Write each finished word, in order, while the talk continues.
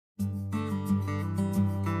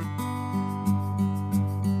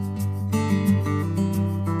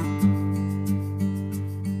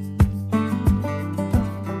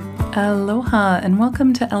Aloha and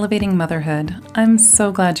welcome to Elevating Motherhood. I'm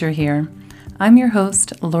so glad you're here. I'm your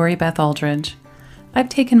host, Lori Beth Aldridge. I've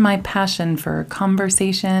taken my passion for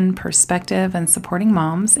conversation, perspective, and supporting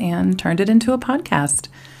moms and turned it into a podcast.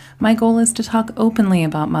 My goal is to talk openly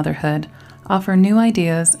about motherhood, offer new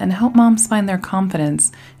ideas, and help moms find their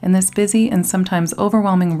confidence in this busy and sometimes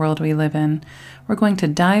overwhelming world we live in. We're going to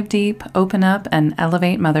dive deep, open up, and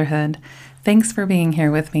elevate motherhood. Thanks for being here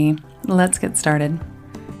with me. Let's get started.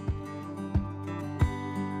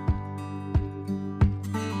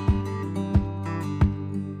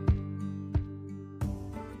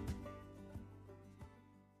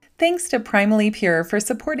 Thanks to Primally Pure for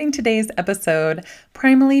supporting today's episode.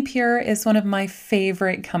 Primally Pure is one of my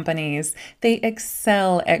favorite companies. They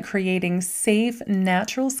excel at creating safe,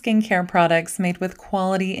 natural skincare products made with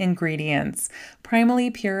quality ingredients.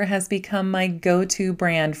 Primally Pure has become my go-to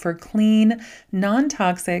brand for clean,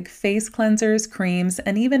 non-toxic face cleansers, creams,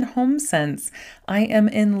 and even home scents. I am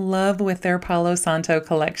in love with their Palo Santo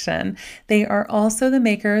collection. They are also the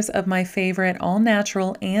makers of my favorite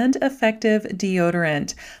all-natural and effective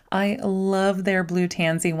deodorant. I love their Blue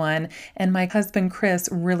Tansy one, and my husband Chris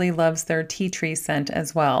really loves their tea tree scent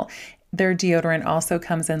as well. Their deodorant also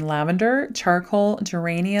comes in lavender, charcoal,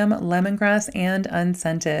 geranium, lemongrass, and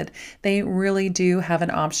unscented. They really do have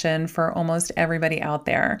an option for almost everybody out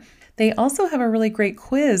there. They also have a really great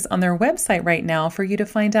quiz on their website right now for you to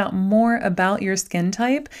find out more about your skin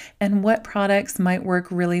type and what products might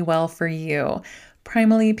work really well for you.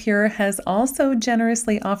 Primally Pure has also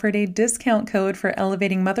generously offered a discount code for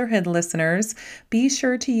Elevating Motherhood listeners. Be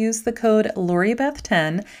sure to use the code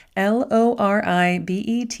LORIBETH10,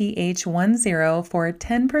 LORIBETH10 for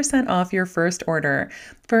 10% off your first order.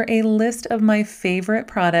 For a list of my favorite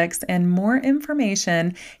products and more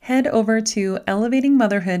information, head over to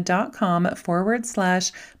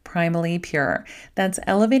elevatingmotherhood.com/primally pure. That's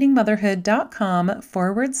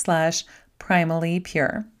elevatingmotherhood.com/primally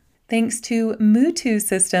pure. Thanks to Mutu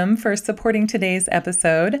System for supporting today's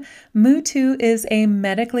episode. Mutu is a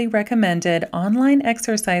medically recommended online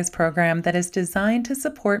exercise program that is designed to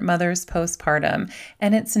support mothers postpartum.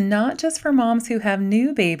 And it's not just for moms who have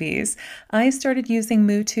new babies. I started using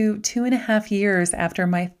Mutu 2.5 years after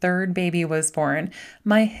my third baby was born.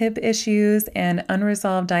 My hip issues and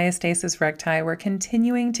unresolved diastasis recti were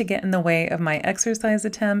continuing to get in the way of my exercise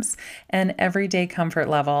attempts and everyday comfort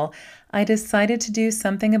level. I decided to do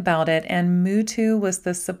something about it, and Mutu was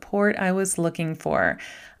the support I was looking for.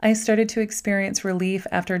 I started to experience relief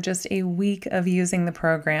after just a week of using the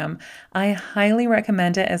program. I highly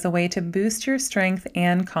recommend it as a way to boost your strength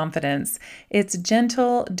and confidence. It's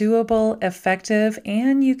gentle, doable, effective,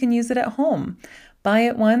 and you can use it at home. Buy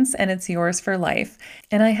it once and it's yours for life.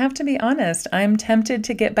 And I have to be honest, I'm tempted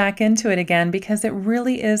to get back into it again because it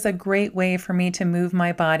really is a great way for me to move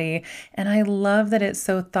my body. And I love that it's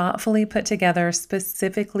so thoughtfully put together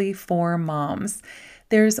specifically for moms.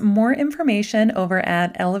 There's more information over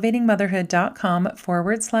at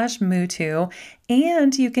elevatingmotherhood.com/Mutu,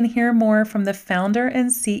 and you can hear more from the founder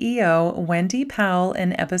and CEO, Wendy Powell,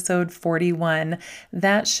 in episode 41.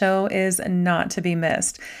 That show is not to be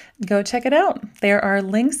missed. Go check it out. There are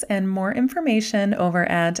links and more information over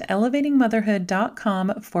at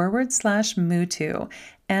elevatingmotherhood.com/Mutu,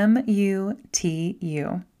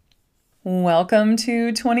 MUTU. Welcome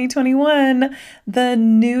to 2021. The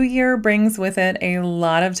new year brings with it a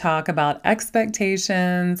lot of talk about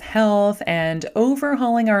expectations, health, and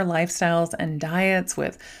overhauling our lifestyles and diets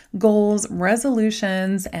with goals,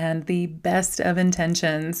 resolutions, and the best of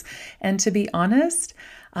intentions. And to be honest,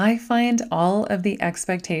 I find all of the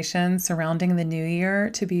expectations surrounding the new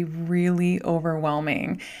year to be really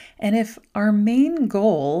overwhelming. And if our main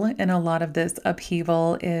goal in a lot of this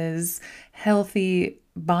upheaval is healthy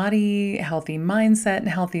body, healthy mindset, and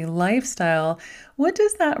healthy lifestyle, what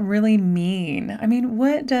does that really mean? I mean,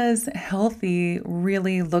 what does healthy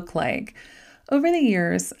really look like? Over the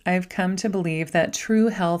years, I've come to believe that true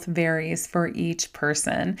health varies for each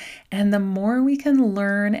person, and the more we can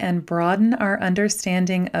learn and broaden our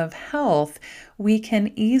understanding of health, we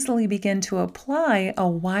can easily begin to apply a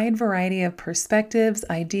wide variety of perspectives,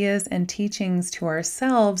 ideas, and teachings to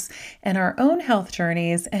ourselves and our own health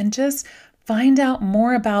journeys, and just find out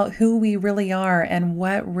more about who we really are and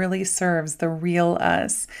what really serves the real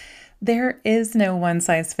us. There is no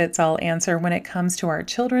one-size-fits-all answer when it comes to our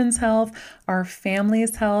children's health, our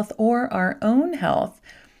family's health, or our own health.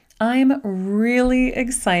 I'm really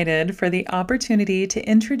excited for the opportunity to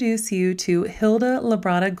introduce you to Hilda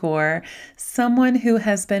Labrada Gore, someone who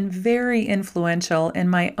has been very influential in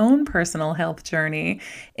my own personal health journey.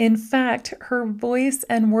 In fact, her voice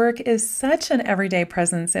and work is such an everyday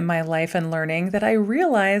presence in my life and learning that I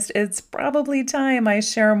realized it's probably time I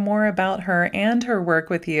share more about her and her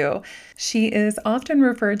work with you. She is often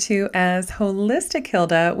referred to as Holistic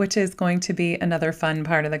Hilda, which is going to be another fun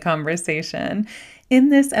part of the conversation. In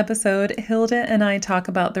this episode, Hilda and I talk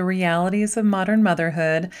about the realities of modern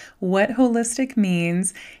motherhood, what holistic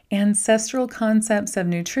means, ancestral concepts of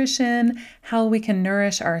nutrition, how we can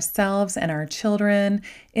nourish ourselves and our children,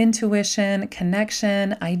 intuition,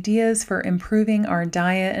 connection, ideas for improving our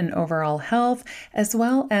diet and overall health, as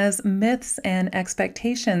well as myths and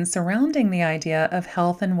expectations surrounding the idea of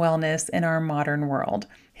health and wellness in our modern world.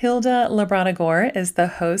 Hilda Labrada Gore is the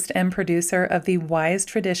host and producer of the Wise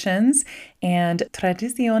Traditions and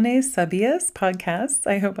Tradiciones Sabias podcasts.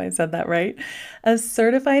 I hope I said that right. A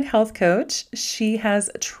certified health coach, she has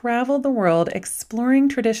traveled the world exploring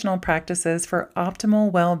traditional practices for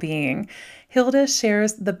optimal well-being. Hilda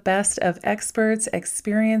shares the best of experts,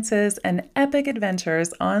 experiences, and epic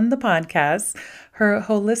adventures on the podcasts, her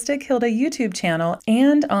Holistic Hilda YouTube channel,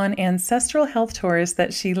 and on ancestral health tours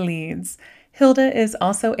that she leads. Hilda is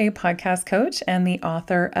also a podcast coach and the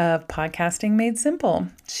author of Podcasting Made Simple.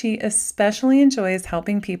 She especially enjoys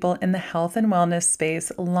helping people in the health and wellness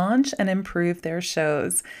space launch and improve their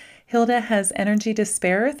shows. Hilda has energy to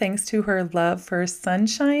spare thanks to her love for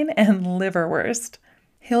sunshine and liverwurst.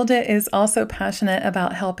 Hilda is also passionate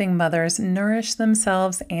about helping mothers nourish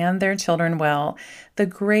themselves and their children well. The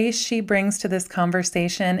grace she brings to this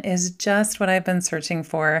conversation is just what I've been searching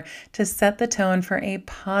for to set the tone for a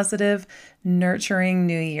positive, nurturing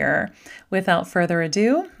new year. Without further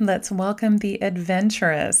ado, let's welcome the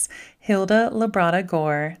adventurous Hilda Labrada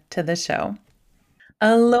Gore to the show.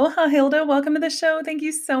 Aloha, Hilda. Welcome to the show. Thank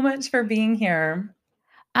you so much for being here.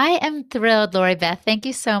 I am thrilled, Lori Beth. Thank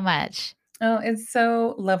you so much. Oh, it's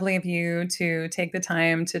so lovely of you to take the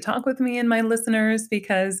time to talk with me and my listeners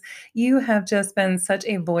because you have just been such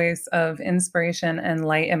a voice of inspiration and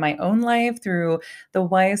light in my own life through the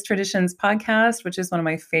Wise Traditions podcast, which is one of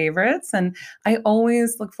my favorites. And I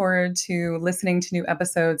always look forward to listening to new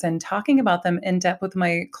episodes and talking about them in depth with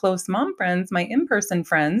my close mom friends, my in person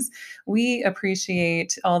friends. We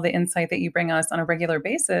appreciate all the insight that you bring us on a regular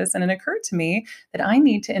basis. And it occurred to me that I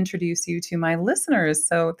need to introduce you to my listeners.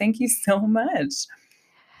 So thank you so much.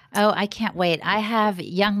 Oh, I can't wait. I have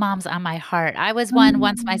young moms on my heart. I was one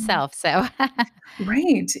once Mm, myself. So,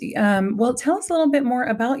 right. Well, tell us a little bit more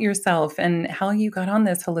about yourself and how you got on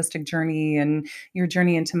this holistic journey and your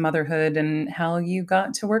journey into motherhood and how you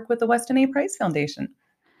got to work with the Weston A. Price Foundation.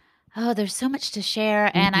 oh, there's so much to share.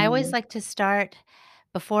 And I always Mhm. like to start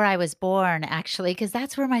before I was born, actually, because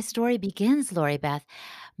that's where my story begins, Lori Beth.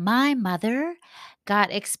 My mother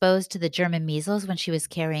got exposed to the German measles when she was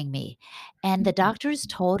carrying me. And the doctors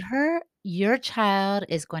told her, your child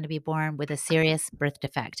is going to be born with a serious birth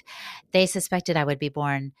defect. They suspected I would be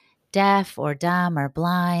born deaf or dumb or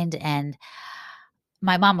blind. And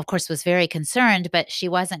my mom, of course, was very concerned, but she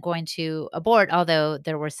wasn't going to abort, although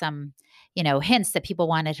there were some, hints that people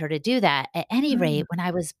wanted her to do that. At any Mm. rate, when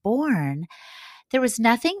I was born, there was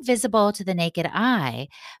nothing visible to the naked eye,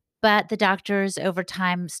 but the doctors over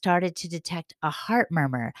time started to detect a heart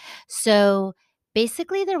murmur. So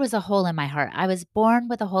basically, there was a hole in my heart. I was born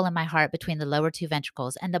with a hole in my heart between the lower two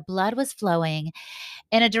ventricles, and the blood was flowing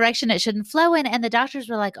in a direction it shouldn't flow in. And the doctors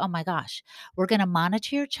were like, oh my gosh, we're going to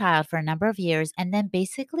monitor your child for a number of years. And then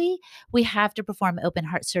basically, we have to perform open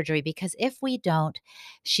heart surgery because if we don't,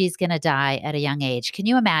 she's going to die at a young age. Can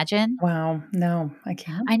you imagine? Wow. No, I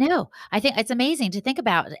can't. I know. I think it's amazing to think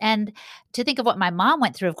about and to think of what my mom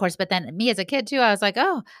went through, of course, but then me as a kid too, I was like,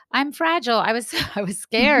 "Oh, I'm fragile." I was I was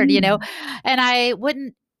scared, Mhm. and I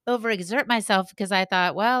wouldn't overexert myself because I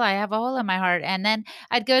thought, "Well, I have a hole in my heart." And then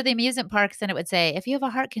I'd go to the amusement parks and it would say, "If you have a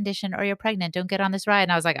heart condition or you're pregnant, don't get on this ride."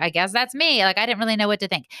 And I was like, "I guess that's me." Like I didn't really know what to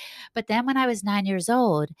think. But then when I was 9 years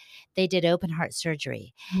old, they did open heart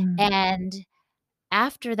surgery. Mm. And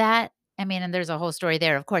after that, I mean, and there's a whole story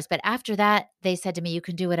there, of course, but after that, they said to me, "You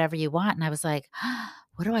can do whatever you want." And I was like,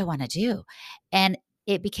 "What do I wanna do?" And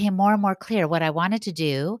it became more and more clear what I wanted to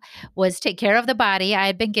do was take care of the body I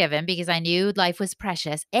had been given because I knew life was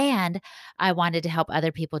precious, and I wanted to help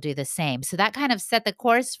other people do the same. So that kind of set the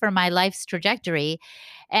course for my life's trajectory.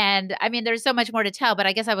 And I mean, there's so much more to tell, but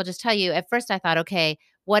I guess I will just tell you, at first I thought, "Okay,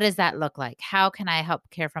 what does that look like? How can I help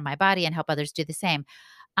care for my body and help others do the same?"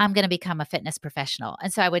 I'm going to become a fitness professional.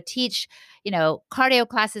 And so I would teach, cardio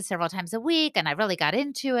classes several times a week. And I really got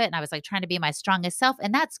into it. And I was like trying to be my strongest self.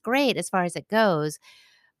 And that's great as far as it goes.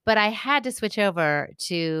 But I had to switch over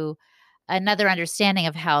to another understanding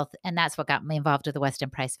of health. And that's what got me involved with the Weston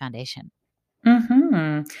Price Foundation.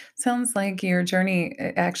 Mhm. Sounds like your journey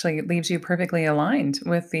actually leaves you perfectly aligned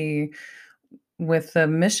with the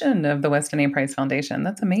mission of the Weston A. Price Foundation.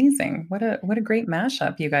 That's amazing. What a great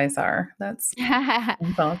mashup you guys are. That's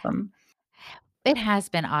awesome. It has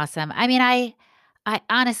been awesome. I mean, I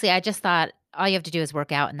honestly, I just thought all you have to do is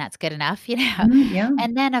work out and that's good enough, you know? Mhm, yeah.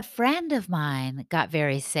 And then a friend of mine got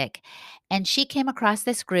very sick and she came across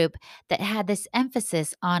this group that had this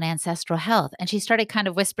emphasis on ancestral health. And she started kind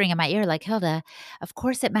of whispering in my ear, like, Hilda, of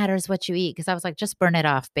course it matters what you eat. Cause I was like, just burn it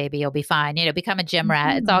off, baby. You'll be fine. Become a gym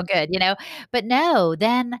rat. It's all Mhm. good. But no,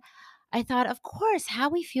 then I thought, of course, how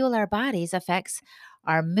we fuel our bodies affects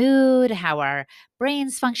our mood, how our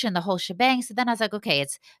brains function, the whole shebang. So then I was like, okay,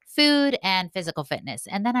 it's food and physical fitness.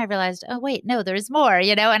 And then I realized, oh, wait, no, there's more.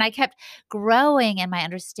 And I kept growing in my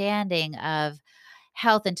understanding of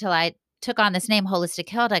health until I took on this name, Holistic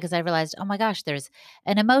Hilda, because I realized, oh my gosh, there's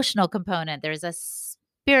an emotional component, there's a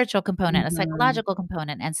spiritual component, a Mhm. psychological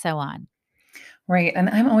component, and so on. Right, and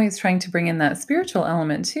I'm always trying to bring in that spiritual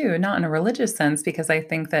element too, not in a religious sense, because I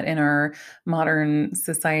think that in our modern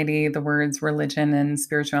society, the words religion and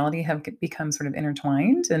spirituality have become sort of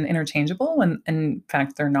intertwined and interchangeable when in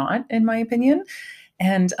fact they're not, in my opinion.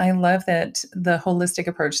 And I love that the holistic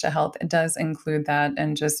approach to health does include that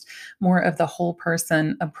and just more of the whole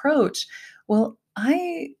person approach. Well,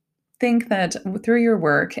 I think that through your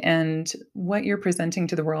work and what you're presenting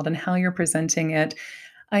to the world and how you're presenting it,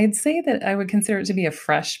 I'd say that I would consider it to be a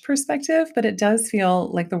fresh perspective, but it does feel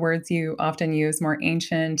like the words you often use more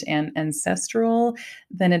ancient and ancestral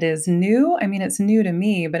than it is new. I mean, it's new to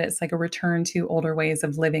me, but it's like a return to older ways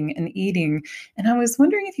of living and eating. And I was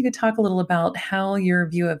wondering if you could talk a little about how your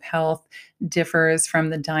view of health differs from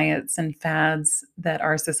the diets and fads that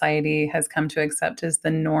our society has come to accept as the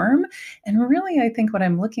norm. And really, I think what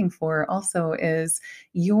I'm looking for also is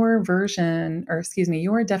your version, or excuse me,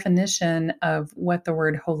 your definition of what the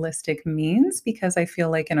word holistic means, because I feel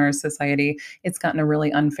like in our society, it's gotten a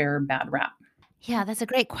really unfair bad rap. Yeah, that's a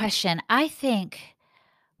great question. I think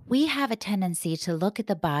we have a tendency to look at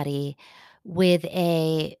the body with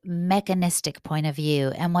a mechanistic point of view.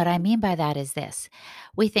 And what I mean by that is this: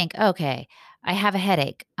 we think, okay, I have a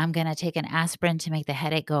headache. I'm going to take an aspirin to make the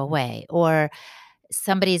headache go away. Or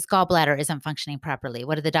somebody's gallbladder isn't functioning properly.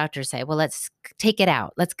 What do the doctors say? Well, let's take it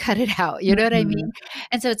out. Let's cut it out. You know what I mean? Mhm.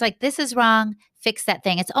 And so it's like, this is wrong. Fix that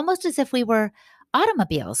thing. It's almost as if we were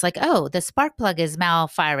automobiles, like, oh, the spark plug is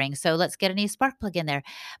malfiring. So let's get a new spark plug in there.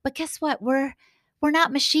 But guess what? We're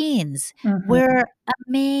not machines. Mhm. We're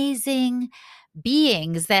amazing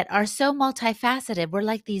beings that are so multifaceted. We're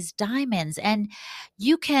like these diamonds, and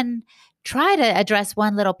you can try to address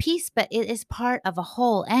one little piece, but it is part of a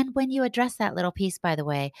whole. And when you address that little piece, by the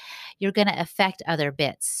way, you're going to affect other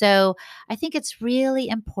bits. So I think it's really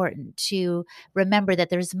important to remember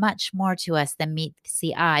that there's much more to us than meets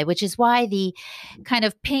the eye, which is why the kind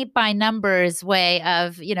of paint by numbers way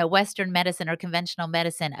of, Western medicine or conventional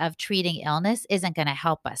medicine of treating illness isn't going to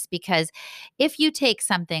help us. Because if you take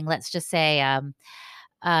something, let's just say,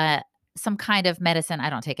 uh, some kind of medicine. I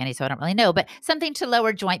don't take any, so I don't really know, but something to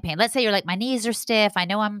lower joint pain. Let's say you're like, my knees are stiff. I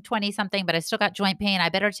know I'm 20 something, but I still got joint pain. I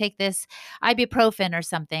better take this ibuprofen or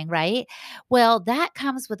something, right? Well, that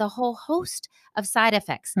comes with a whole host of side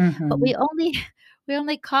effects, but we Mhm. only we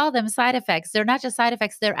only call them side effects. They're not just side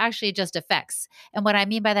effects, they're actually just effects. And what I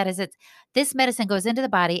mean by that is it's this medicine goes into the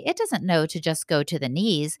body. It doesn't know to just go to the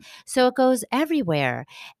knees. So it goes everywhere.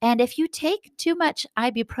 And if you take too much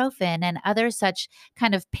ibuprofen and other such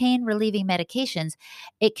kind of pain relieving medications,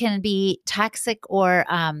 it can be toxic or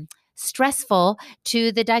stressful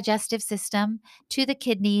to the digestive system, to the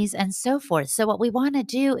kidneys, and so forth. So, what we want to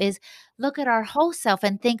do is look at our whole self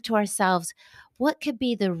and think to ourselves, what could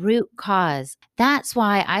be the root cause? That's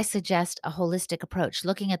why I suggest a holistic approach,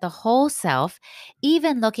 looking at the whole self,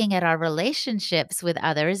 even looking at our relationships with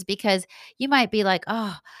others, because you might be like,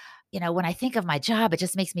 oh, when I think of my job, it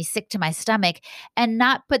just makes me sick to my stomach, and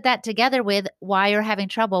not put that together with why you're having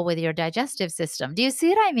trouble with your digestive system. Do you see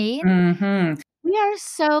what I mean? Mhm. We are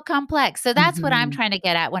so complex. So that's what I'm Mhm. trying to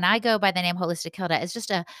get at when I go by the name Holistic Hilda. It's just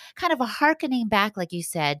a kind of a hearkening back, like you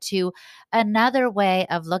said, to another way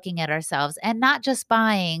of looking at ourselves and not just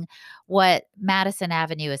buying what Madison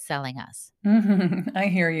Avenue is selling us. Mhm. I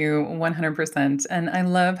hear you 100%. And I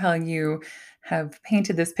love how you have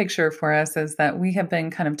painted this picture for us is that we have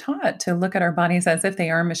been kind of taught to look at our bodies as if they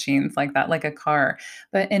are machines like that, like a car.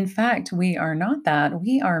 But in fact, we are not that.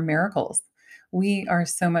 We are miracles. We are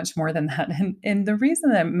so much more than that. And the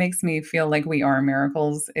reason that makes me feel like we are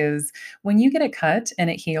miracles is when you get a cut and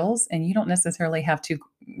it heals, and you don't necessarily have to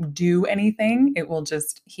do anything, it will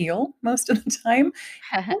just heal most of the time.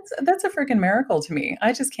 That's a freaking miracle to me.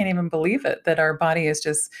 I just can't even believe it that our body is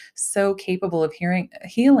just so capable of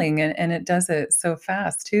healing, and it does it so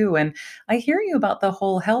fast too. And I hear you about the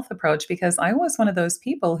whole health approach because I was one of those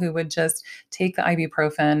people who would just take the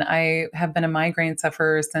ibuprofen. I have been a migraine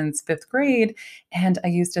sufferer since fifth grade, and I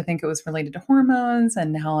used to think it was related to hormones,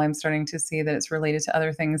 and now I'm starting to see that it's related to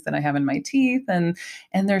other things that I have in my teeth. And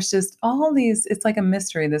there's just all these, it's like a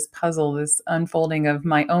mystery, this puzzle, this unfolding of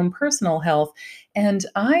my own personal health. And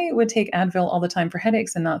I would take Advil all the time for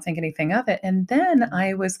headaches and not think anything of it. And then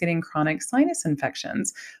I was getting chronic sinus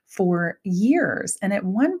infections for years. And at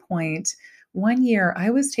one point, one year, I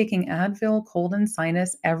was taking Advil, cold and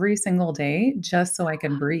sinus every single day just so I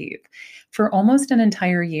could breathe for almost an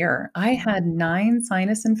entire year. I had 9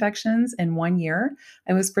 sinus infections in 1 year.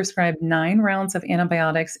 I was prescribed 9 rounds of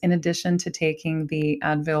antibiotics in addition to taking the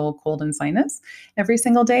Advil, cold and sinus every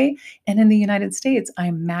single day. And in the United States, I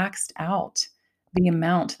maxed out the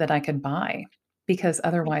amount that I could buy because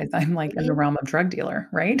otherwise I'm like in the Really? realm of drug dealer,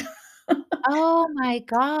 right? Oh my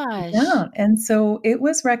gosh. Yeah, and so it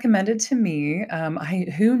was recommended to me. I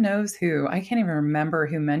who knows who? I can't even remember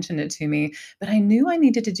who mentioned it to me, but I knew I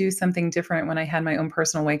needed to do something different when I had my own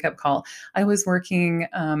personal wake up call. I was working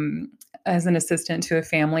as an assistant to a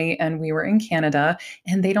family, and we were in Canada,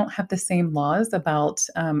 and they don't have the same laws about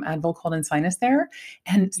Advil, cold, and sinus there.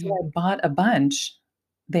 And so Mhm. I bought a bunch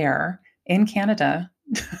there in Canada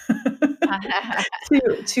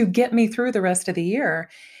to get me through the rest of the year.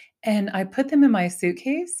 And I put them in my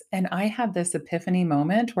suitcase, and I had this epiphany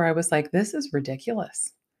moment where I was like, "This is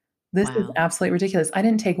ridiculous. This is Wow. absolutely ridiculous." I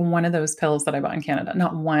didn't take one of those pills that I bought in Canada,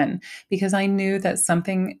 not one, because I knew that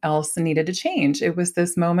something else needed to change. It was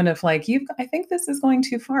this moment of like, "You I think this is going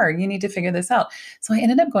too far. You need to figure this out." So I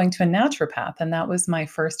ended up going to a naturopath, and that was my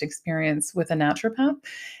first experience with a naturopath.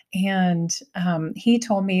 And, he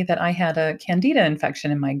told me that I had a candida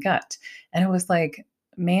infection in my gut, and it was like,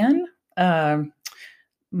 "Man, um,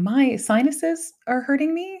 my sinuses are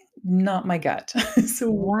hurting me, not my gut." So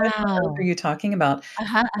what on earth are Wow. you talking about?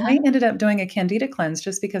 Uh-huh, I uh-huh. ended up doing a candida cleanse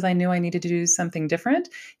just because I knew I needed to do something different.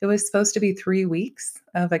 It was supposed to be 3 weeks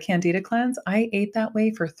of a candida cleanse. I ate that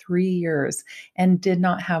way for 3 years and did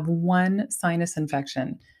not have one sinus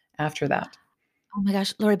infection after that. Oh my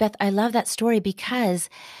gosh, Lori Beth, I love that story because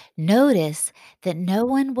notice that no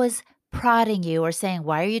one was prodding you or saying,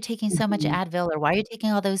 "Why are you taking so much Mhm, Advil?" or "Why are you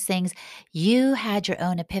taking all those things?" You had your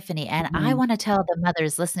own epiphany, and I mhm. wanna tell the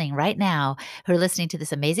mothers listening right now who are listening to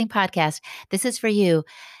this amazing podcast, this is for you.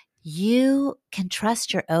 You can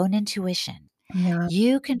trust your own intuition. Yeah,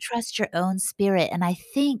 You can trust your own spirit, and I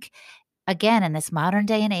think again, in this modern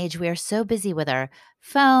day and age, we are so busy with our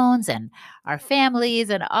phones and our families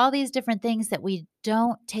and all these different things that we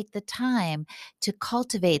don't take the time to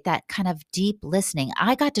cultivate that kind of deep listening.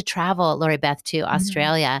 I got to travel, Lori Beth, to yeah,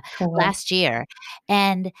 Australia cool. last year,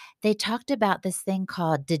 and they talked about this thing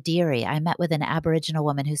called Didiri. I met with an Aboriginal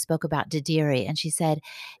woman who spoke about Didiri, and she said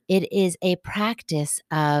it is a practice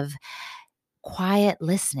of quiet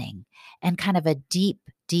listening and kind of a deep,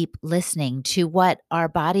 deep listening to what our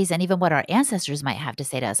bodies and even what our ancestors might have to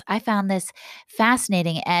say to us. I found this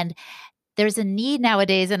fascinating. And there's a need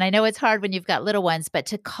nowadays, and I know it's hard when you've got little ones, but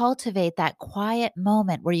to cultivate that quiet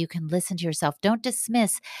moment where you can listen to yourself. Don't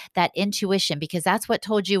dismiss that intuition because that's what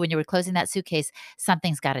told you when you were closing that suitcase,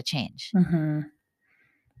 something's got to change. Mhm.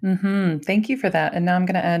 Mhm. Thank you for that, and now I'm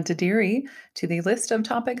gonna add Didiri to the list of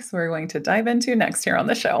topics we're going to dive into next here on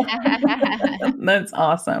the show. That's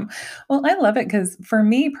awesome. Well, I love it because for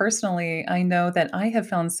me personally, I know that I have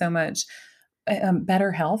found so much,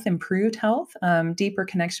 better health, improved health, deeper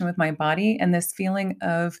connection with my body, and this feeling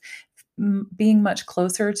of being much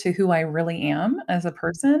closer to who I really am as a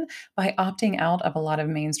person by opting out of a lot of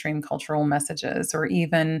mainstream cultural messages or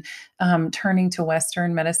even turning to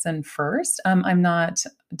Western medicine first. I'm not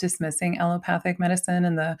dismissing allopathic medicine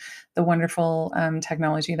and the wonderful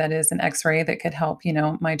technology that is an X-ray that could help,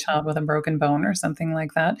 my child with a broken bone or something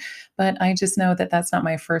like that. But I just know that that's not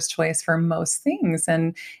my first choice for most things,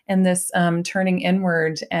 and this turning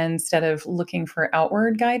inward instead of looking for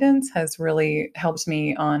outward guidance has really helped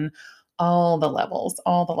me on All the levels,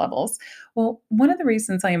 all the levels. Well, one of the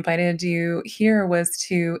reasons I invited you here was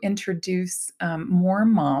to introduce more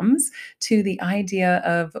moms to the idea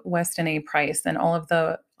of Weston A. Price and all of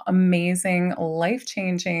the amazing, life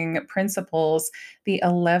changing principles, the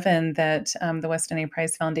 11 that the Weston A.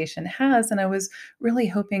 Price Foundation has. And I was really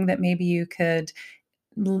hoping that maybe you could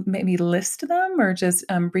maybe list them or just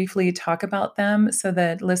briefly talk about them so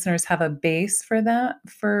that listeners have a base for that,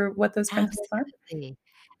 for what those principles are. Absolutely.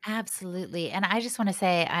 Absolutely, and I just wanna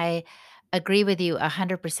say I agree with you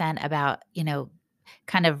 100% about,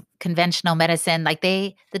 kind of conventional medicine, like,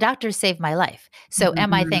 the doctors saved my life. So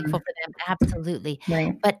am I thankful Mhm. for them? Absolutely.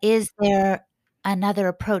 Right. But is there another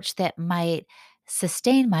approach that might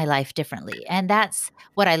sustain my life differently? And that's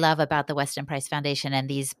what I love about the Weston Price Foundation and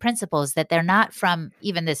these principles, that they're not from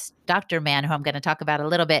even this doctor man who I'm gonna talk about a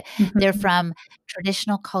little bit. They're Mhm. from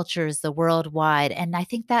traditional cultures, the worldwide, and I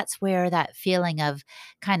think that's where that feeling of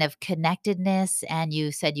kind of connectedness, and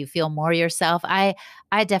you said you feel more yourself. I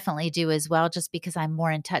definitely do as well, just because I'm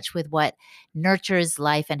more in touch with what nurtures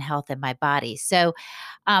life and health in my body. So,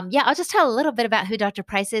 yeah, I'll just tell a little bit about who Dr.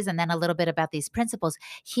 Price is and then a little bit about these principles.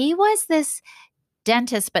 He was this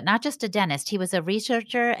dentist, but not just a dentist. He was a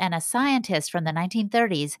researcher and a scientist from the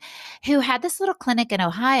 1930s who had this little clinic in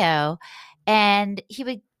Ohio. And he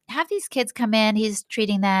would have these kids come in, he's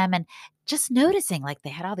treating them and just noticing like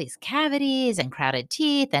they had all these cavities and crowded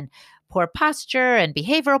teeth and poor posture and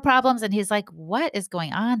behavioral problems. And he's like, what is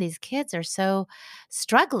going on? These kids are so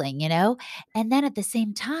struggling. And then at the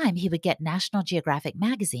same time, he would get National Geographic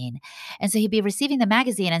magazine. And so he'd be receiving the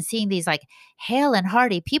magazine and seeing these like hale and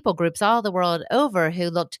hearty people groups all the world over who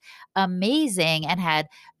looked amazing and had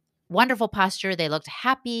wonderful posture. They looked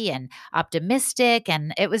happy and optimistic.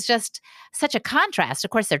 And it was just such a contrast.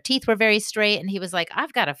 Of course, their teeth were very straight. And he was like,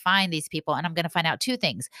 I've got to find these people and I'm going to find out two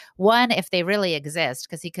things. One, if they really exist,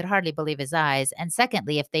 because he could hardly believe his eyes. And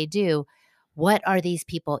secondly, if they do, what are these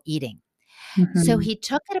people eating? So Mhm. he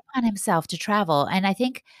took it upon himself to travel. And I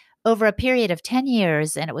think over a period of 10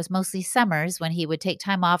 years, and it was mostly summers when he would take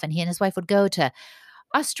time off and he and his wife would go to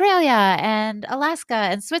Australia and Alaska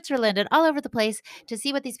and Switzerland and all over the place to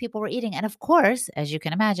see what these people were eating. And of course, as you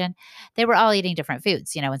can imagine, they were all eating different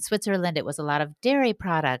foods. In Switzerland, it was a lot of dairy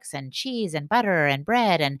products and cheese and butter and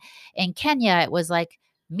bread. And in Kenya, it was like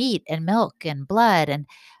meat and milk and blood. And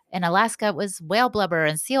in Alaska, it was whale blubber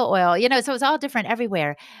and seal oil, so it was all different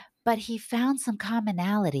everywhere. But he found some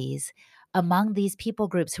commonalities among these people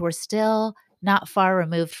groups who were still not far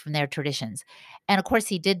removed from their traditions. And of course,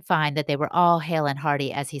 he did find that they were all hale and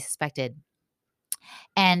hearty as he suspected.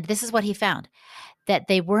 And this is what he found, that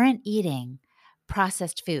they weren't eating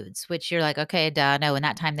processed foods, which you're like, okay, duh, no, in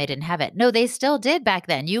that time they didn't have it. No, they still did back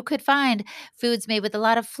then. You could find foods made with a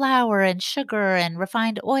lot of flour and sugar and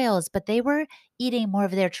refined oils, but they were eating more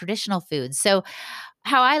of their traditional foods. So,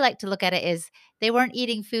 how I like to look at it is they weren't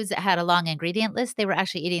eating foods that had a long ingredient list. They were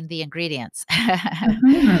actually eating the ingredients.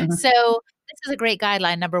 Mhm. So, this is a great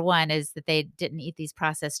guideline. Number one is that they didn't eat these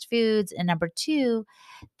processed foods. And number two,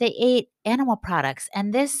 they ate animal products,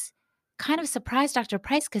 and this kind of surprised Dr.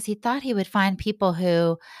 Price because he thought he would find people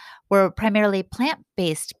who were primarily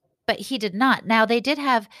plant-based, but he did not. Now, they did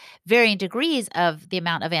have varying degrees of the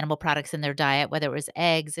amount of animal products in their diet, whether it was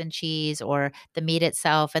eggs and cheese or the meat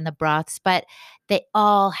itself and the broths, but they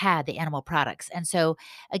all had the animal products. And so,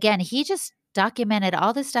 again, he just documented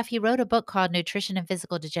all this stuff. He wrote a book called Nutrition and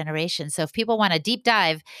Physical Degeneration. So if people want a deep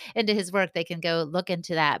dive into his work, they can go look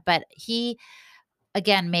into that. But he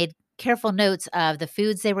again made careful notes of the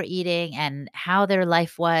foods they were eating and how their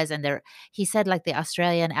life was, and he said like the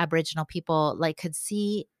Australian Aboriginal people like could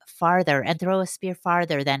see farther and throw a spear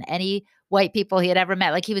farther than any white people he had ever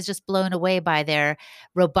met. Like he was just blown away by their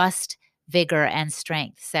robust vigor and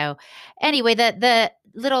strength. So anyway, the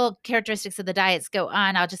little characteristics of the diets go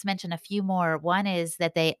on. I'll just mention a few more. One is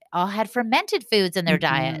that they all had fermented foods in their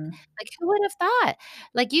diet. Mhm. Like who would have thought?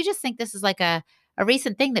 Like you just think this is like a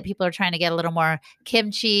recent thing that people are trying to get a little more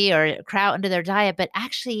kimchi or kraut into their diet, but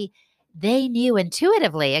actually they knew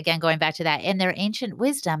intuitively, again, going back to that in their ancient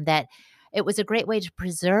wisdom, that it was a great way to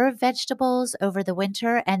preserve vegetables over the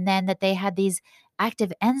winter, and then that they had these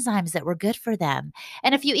active enzymes that were good for them.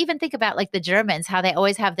 And if you even think about like the Germans, how they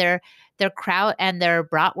always have their kraut and their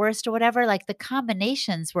bratwurst or whatever, like the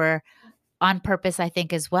combinations were on purpose, I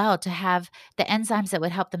think, as well, to have the enzymes that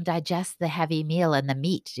would help them digest the heavy meal and the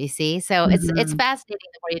meat, you see? So it's Mhm. fascinating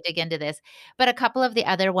the more you dig into this. But a couple of the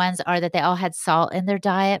other ones are that they all had salt in their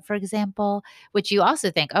diet, for example, which you also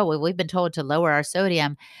think, "Oh, well, we've been told to lower our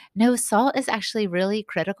sodium." No, salt is actually really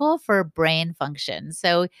critical for brain function.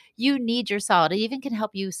 So you need your salt. It even can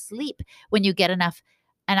help you sleep when you get enough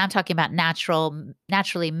And I'm talking about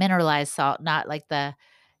naturally mineralized salt, not like the,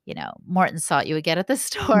 Morton salt you would get at the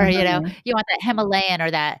store, Mhm. You want that Himalayan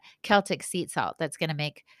or that Celtic sea salt that's gonna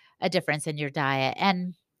make a difference in your diet.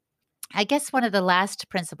 And I guess one of the last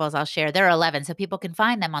principles I'll share, there are 11, so people can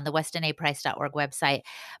find them on the westinaprice.org website.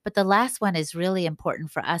 But the last one is really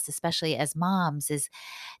important for us, especially as moms, is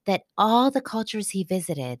that all the cultures he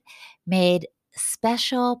visited made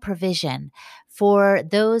special provision for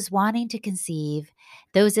those wanting to conceive,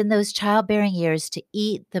 those in those childbearing years to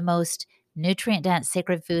eat the most nutrient dense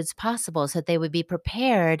sacred foods possible so that they would be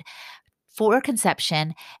prepared for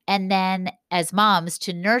conception, and then as moms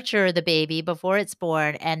to nurture the baby before it's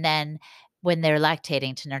born, and then when they're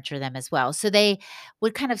lactating to nurture them as well. So they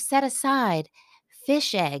would kind of set aside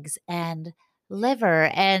fish eggs and liver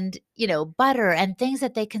and, butter and things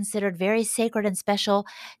that they considered very sacred and special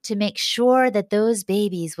to make sure that those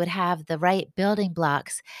babies would have the right building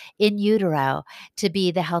blocks in utero to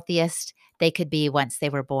be the healthiest they could be once they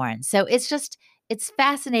were born. So it's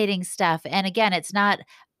fascinating stuff. And again, it's not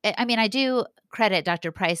I mean, I do credit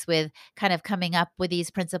Dr. Price with kind of coming up with these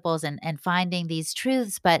principles and finding these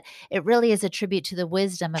truths, but it really is a tribute to the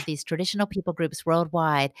wisdom of these traditional people groups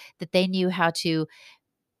worldwide that they knew how to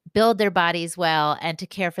build their bodies well and to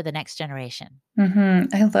care for the next generation.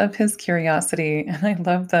 Mhm. I love his curiosity, and I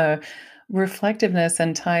love the reflectiveness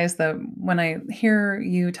and ties that when I hear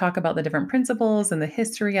you talk about the different principles and the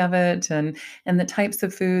history of it and the types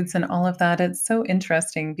of foods and all of that, it's so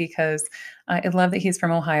interesting because I love that he's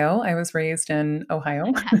from Ohio. I was raised in Ohio.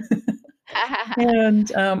 And,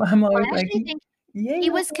 I'm Well, always I like, actually think "Yay, he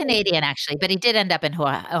was Ohio." Canadian actually, but he did end up in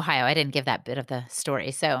Ohio. I didn't give that bit of the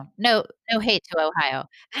story, so no hate to Ohio.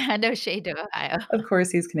 No shade to Ohio. Of course,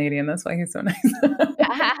 he's Canadian, that's why he's so nice.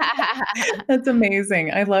 That's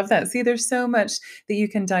amazing, I love that. See, there's so much that you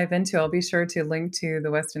can dive into. I'll be sure to link to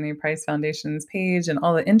the Weston A. Price Foundation's page and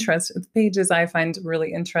all the interest pages I find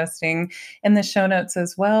really interesting in the show notes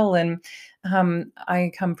as well, and,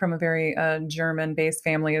 I come from a very, German-based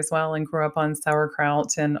family as well and grew up on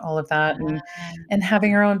sauerkraut and all of that, and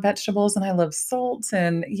having our own vegetables, and I love salt,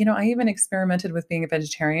 and, I even experimented with being a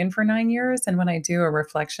vegetarian for 9 years, and when I do a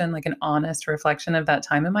reflection, like an honest reflection of that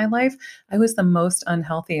time in my life, I was the most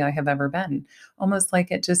unhealthy I have ever been. Almost like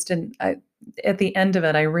it just didn't at the end of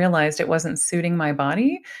it, I realized it wasn't suiting my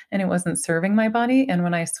body and it wasn't serving my body, and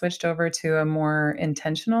when I switched over to a more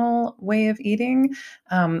intentional way of eating,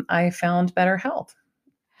 I found better health.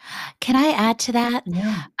 Can I add to that?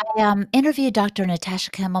 Yeah. I, interviewed Dr. Natasha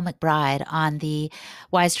Campbell McBride on the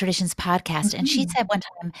Wise Traditions podcast, and she Mhm. said one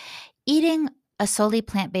time, eating a solely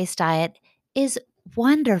plant-based diet is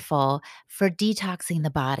wonderful for detoxing the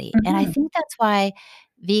body, and I Mhm. think that's why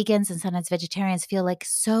vegans and sometimes vegetarians feel, like,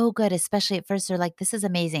 so good, especially at first, they're like, "This is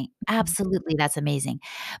amazing." Absolutely, that's amazing,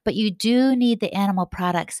 but you do need the animal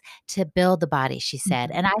products to build the body, she said,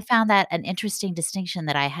 Mhm. and I found that an interesting distinction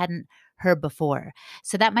that I hadn't heard before.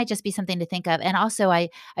 So that might just be something to think of, and also I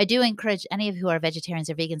do encourage any of who are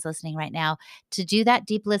vegetarians or vegans listening right now to do that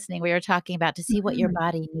deep listening we were talking about to see what your Mhm.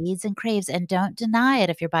 body needs and craves, and don't deny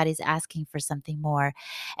it if your body's asking for something more.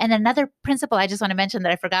 And another principle I just want to mention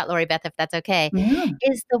that I forgot, Lori Beth, if that's okay, Yeah.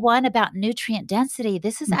 is the one about nutrient density.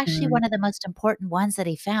 This is actually Mhm. one of the most important ones that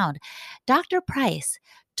he found. Dr. Price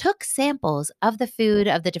took samples of the food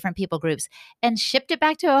of the different people groups and shipped it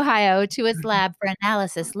back to Ohio to his Mhm. lab for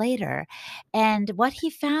analysis later. And what he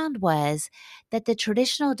found was that the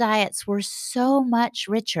traditional diets were so much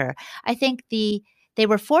richer. I think they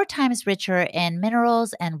were 4 times richer in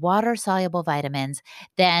minerals and water-soluble vitamins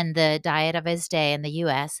than the diet of his day in the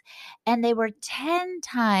US, and they were 10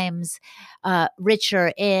 times,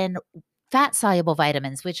 richer in fat-soluble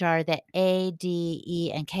vitamins, which are the A, D,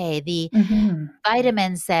 E, and K, the Mhm.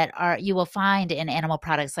 vitamins that are you will find in animal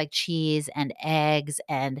products like cheese and eggs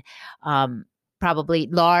and, um, probably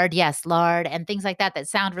lard, yes, lard and things like that that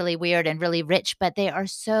sound really weird and really rich, but they are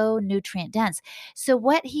so nutrient dense. So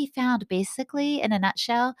what he found basically in a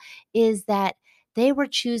nutshell is that they were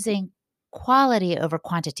choosing quality over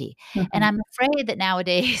quantity, and Mhm. I'm afraid that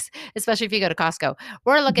nowadays, especially if you go to Costco,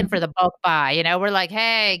 we're looking for Mhm. the bulk buy, we're like,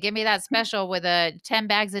 "Hey, give me that special with, 10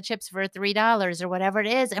 bags of chips for $3," or whatever it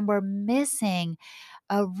is, and we're missing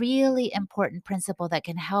a really important principle that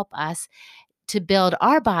can help us to build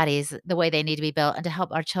our bodies the way they need to be built and to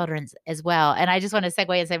help our children's as well. And I just want to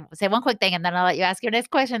segue and say one quick thing, and then I'll let you ask your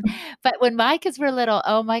next question. But when my kids were little,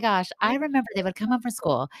 oh my gosh, I remember they would come home from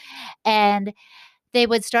school and they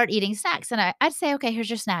would start eating snacks, and I'd say, "Okay, here's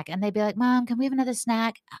your snack," and they'd be like, "Mom, can we have another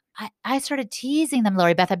snack?" I started teasing them,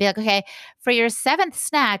 Lori Beth. I'd be like, "Okay, for your 7th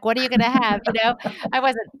snack, what are you gonna have?" You know? I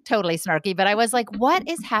wasn't totally snarky, but I was like, "What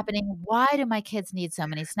is happening? Why do my kids need so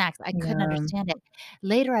many snacks?" I couldn't Yeah. understand it.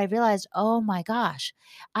 Later, I realized, oh my gosh,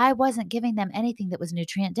 I wasn't giving them anything that was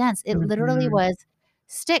nutrient dense. It literally Mhm. was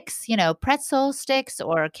sticks, pretzel sticks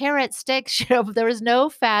or carrot sticks. There was no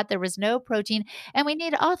fat, there was no protein, and we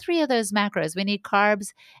need all 3 of those macros. We need carbs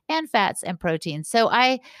and fats and protein. So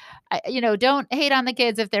don't hate on the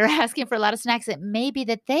kids if they're asking for a lot of snacks. It may be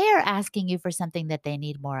that they are asking you for something that they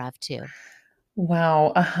need more of too.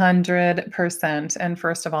 Wow, 100%. And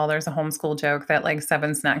first of all, there's a homeschool joke that like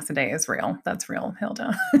 7 snacks a day is real. That's real,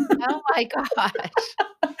 Hilda. Oh my gosh.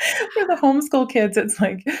 For the homeschool kids, it's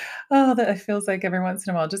like, oh, that it feels like every once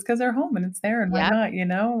in a while, just because 'cause they're home and it's there, and why Yep,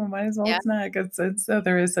 not, Might as well yep. snack. It's so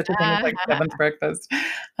there is such a thing as, like, 7th breakfast.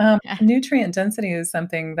 Nutrient density is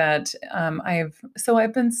something that,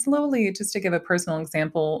 I've been slowly just to give a personal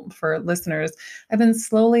example for listeners, I've been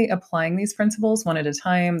slowly applying these principles one at a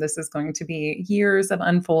time. This is going to be years of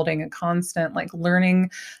unfolding, a constant, like,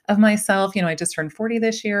 learning of myself. I just turned 40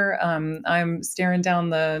 this year. I'm staring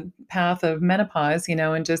down the path of menopause,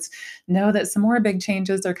 and just know that some more big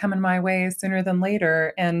changes are coming my way sooner than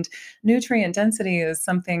later. And nutrient density is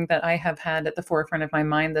something that I have had at the forefront of my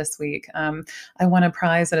mind this week. I won a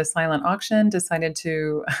prize at a silent auction, decided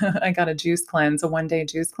to, I got a juice cleanse, a 1 day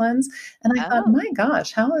juice cleanse. And I thought, Oh. my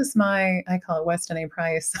gosh, how is I call it Weston A.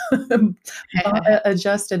 Price,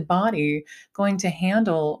 adjusted body going to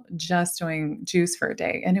handle just doing juice for a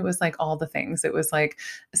day? And it was like all the things. It was like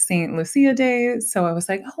St. Lucia Day. So I was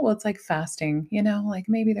like, oh, well, it's like fasting, like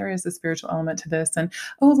maybe there is a spiritual element to this. And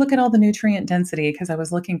oh, look at all the nutrient density, because I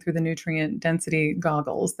was looking through the nutrient density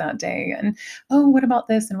goggles that day. And oh, what about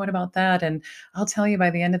this and what about that? And I'll tell you, by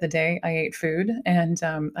the end of the day, I ate food, and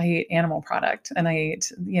I ate animal product, and I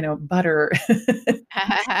ate, butter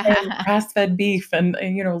and grass-fed beef, and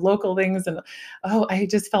local things. And oh, I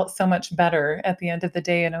just felt so much better at the end of the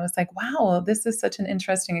day. And I was like, wow, this is such an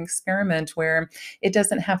interesting experiment where it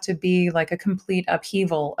doesn't have to be like a complete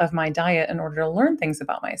upheaval of my diet in order to learn things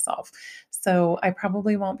about myself. So I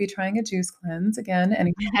probably won't be trying a juice cleanse again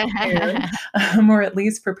anytime soon, or at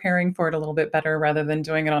least preparing for it a little bit better rather than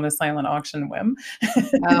doing it on a silent auction whim.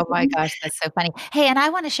 Oh my gosh, that's so funny. Hey, and I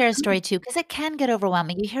wanna share a story too, because it can get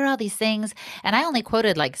overwhelming. You hear all these things, and I only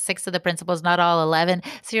quoted like 6 of the principles, not all 11.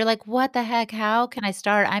 So you're like, "What the heck? How can I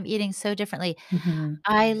start? I'm eating so differently." Mhm.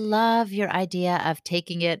 I love your idea of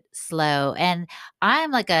taking it slow, and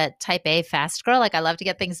I'm like a type A fast girl, like, I love to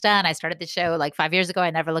get things done. I started the show, like, 5 years ago, I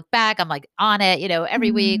never looked back. I'm, like, on it,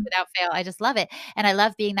 every week Mhm. without fail. I just love it, and I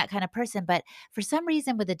love being that kind of person, but for some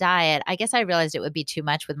reason with the diet, I guess I realized it would be too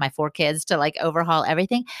much with my 4 kids to, like, overhaul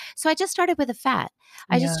everything, so I just started with the fat.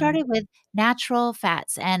 I just Yeah. started with natural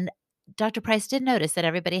fats, and Dr. Price did notice that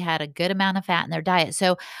everybody had a good amount of fat in their diet,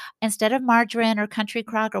 so instead of margarine or country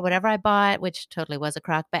crock or whatever I bought, which totally was a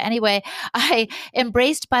crock, but anyway, I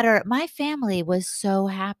embraced butter. My family was so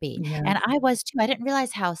happy, and Yes. I was too. I didn't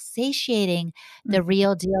realize how satiating the Mhm.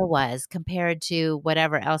 real deal was compared to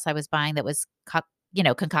whatever else I was buying that was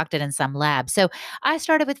concocted in some lab. So I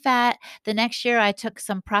started with fat. The next year, I took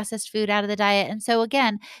some processed food out of the diet, and so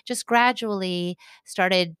again, just gradually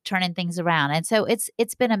started turning things around. And so it's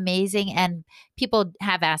been amazing. And people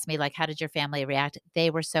have asked me, like, how did your family react? They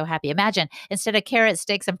were so happy. Imagine instead of carrot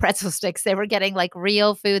sticks and pretzel sticks, they were getting like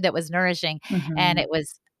real food that was nourishing, and Mhm. it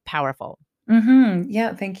was powerful. Mhm.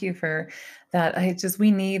 Yeah, thank you for that.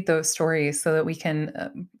 We need those stories so that we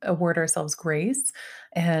can, award ourselves grace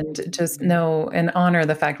and just know and honor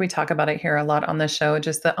the fact we talk about it here a lot on the show,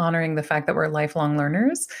 just the honoring the fact that we're lifelong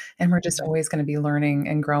learners, and we're just Mhm. always gonna be learning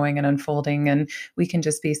and growing and unfolding, and we can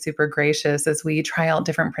just be super gracious as we try out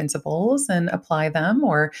different principles and apply them,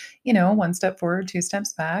 or, 1 step forward, 2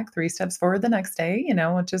 steps back, 3 steps forward the next day,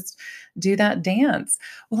 just do that dance.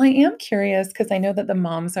 Well, I am curious because I know that the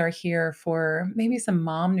moms are here for maybe some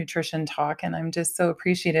mom nutrition talk, and I'm just so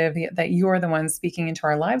appreciative that you're the one speaking into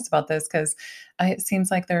our lives about this, because it seems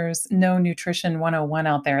like there's no nutrition 101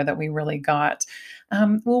 out there that we really got.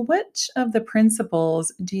 Well, which of the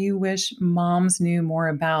principles do you wish moms knew more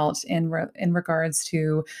about in regards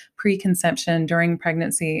to preconception, during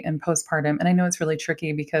pregnancy, and postpartum? And I know it's really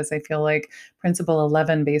tricky because I feel like Principle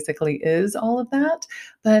 11 basically is all of that,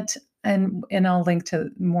 but and I'll link to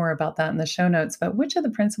more about that in the show notes, but which of the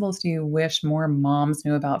principles do you wish more moms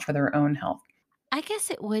knew about for their own health? I guess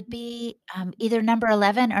it would be either number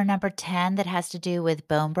 11 or number 10 that has to do with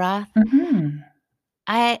bone broth. Mhm.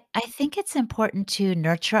 I think it's important to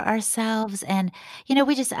nurture ourselves and,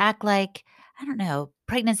 we just act like I don't know,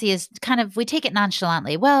 pregnancy is kind of we take it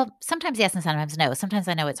nonchalantly. Well, sometimes yes and sometimes no. Sometimes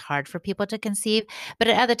I know it's hard for people to conceive, but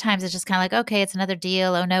at other times it's just kind of like, okay, it's another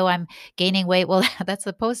deal. Oh no, I'm gaining weight. Well, that's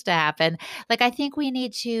supposed to happen. Like I think we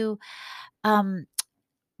need to um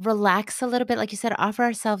relax a little bit, like you said, offer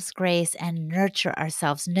ourselves grace and nurture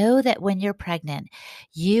ourselves. Know that when you're pregnant,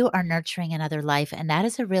 you are nurturing another life, and that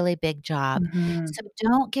is a really big job. Mhm. So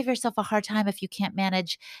don't give yourself a hard time if you can't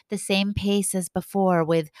manage the same pace as before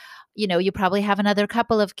with, you probably have another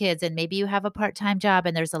couple of kids and maybe you have a part-time job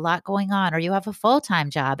and there's a lot going on, or you have a full-time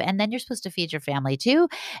job and then you're supposed to feed your family too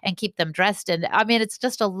and keep them dressed. And I mean, it's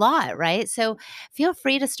just a lot, right? So feel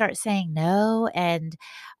free to start saying no and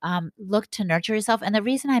look to nurture yourself. And the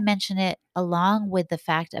reason I mention it along with the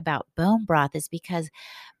fact about bone broth is because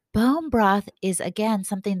bone broth is, again,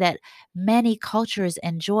 something that many cultures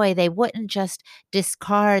enjoy. They wouldn't just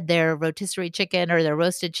discard their rotisserie chicken or their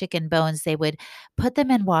roasted chicken bones. They would put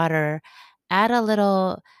them in water, add a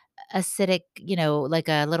little acidic, like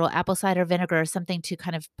a little apple cider vinegar or something to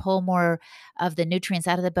kind of pull more of the nutrients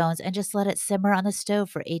out of the bones and just let it simmer on the stove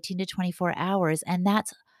for 18 to 24 hours. And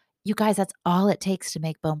that's you guys, that's all it takes to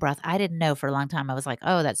make bone broth. I didn't know for a long time. I was like,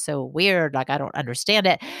 "Oh, that's so weird. Like, I don't understand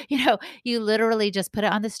it." You literally just put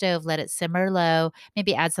it on the stove, let it simmer low,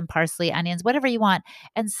 maybe add some parsley, onions, whatever you want,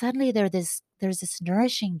 and suddenly there's this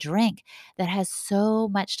nourishing drink that has so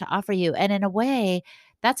much to offer you. And in a way,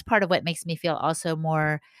 that's part of what makes me feel also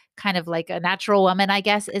more kind of like a natural woman, I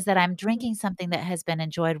guess, is that I'm drinking something that has been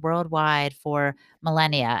enjoyed worldwide for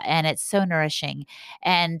millennia, and it's so nourishing.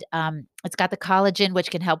 And it's got the collagen,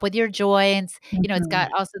 which can help with your joints. It's Mhm.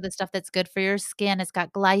 got also the stuff that's good for your skin. It's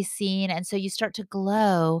got glycine. And so you start to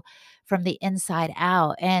glow from the inside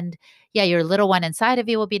out. And yeah, your little one inside of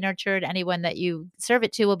you will be nurtured. Anyone that you serve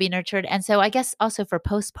it to will be nurtured. And so I guess also for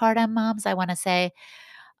postpartum moms, I want to say,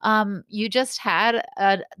 you just had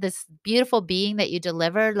this beautiful being that you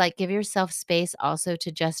delivered. Like, give yourself space also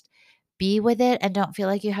to just be with it and don't feel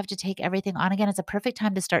like you have to take everything on again. It's a perfect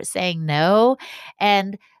time to start saying no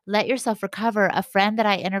and let yourself recover. A friend that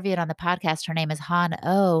I interviewed on the podcast, her name is Han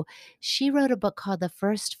Oh. She wrote a book called The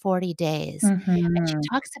First 40 Days. And she Mhm.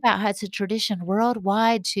 talks about how it's a tradition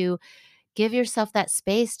worldwide to give yourself that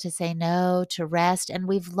space to say no, to rest, and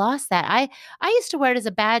we've lost that. I used to wear it as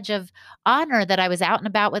a badge of honor that I was out and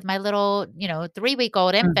about with my little,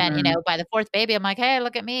 3-week-old infant, Mhm. by the 4th baby, I'm like, "Hey,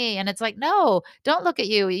 look at me," and it's like, "No, don't look at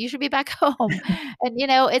you, you should be back home." And,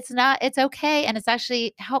 it's okay, and it's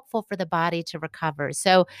actually helpful for the body to recover.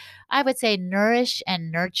 So, I would say nourish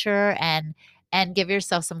and nurture and give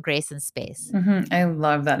yourself some grace and space. Mhm. I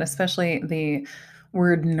love that, especially the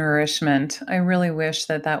word nourishment. I really wish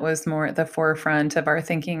that that was more at the forefront of our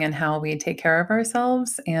thinking and how we take care of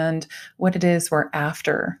ourselves and what it is we're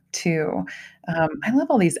after, too. I love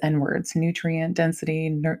all these N words: nutrient density,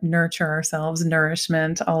 nurture ourselves,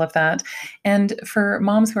 nourishment, all of that. And for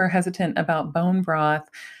moms who are hesitant about bone broth,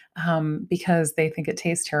 because they think it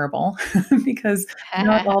tastes terrible, because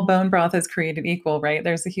not all bone broth is created equal, right?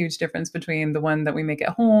 There's a huge difference between the one that we make at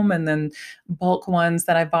home and then bulk ones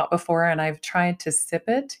that I've bought before, and I've tried to sip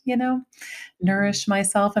it, nourish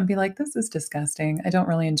myself and be like, "This is disgusting. I don't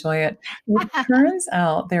really enjoy it." It turns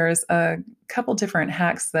out there's a couple different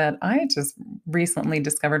hacks that I just recently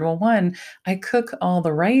discovered. Well, one, I cook all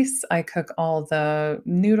the rice, I cook all the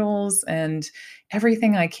noodles and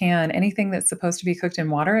everything I can. Anything that's supposed to be cooked in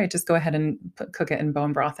water, I just go ahead and cook it in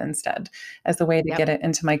bone broth instead as a way to Yep. get it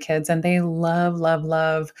into my kids. And they love, love,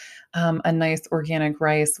 love a nice organic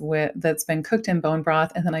rice that's been cooked in bone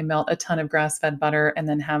broth, and then I melt a ton of grass-fed butter and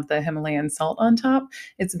then have the Himalayan salt on top.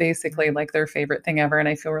 It's basically like their favorite thing ever, and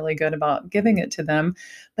I feel really good about giving it to them.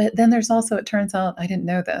 But then there's also, it turns out, I didn't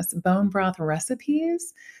know this, bone broth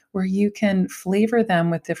recipes where you can flavor them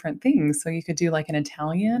with different things. So you could do like an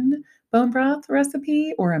Italian bone broth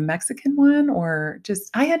recipe or a Mexican one, or just,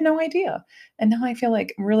 I had no idea. And now I feel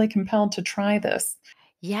like really compelled to try this.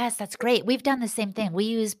 Yes, that's great. We've done the same thing. We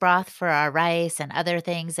use broth for our rice and other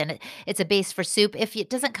things, and it's a base for soup. If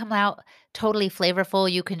it doesn't come out totally flavorful,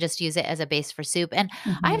 you can just use it as a base for soup. And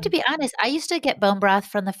I have to Mhm. be honest, I used to get bone broth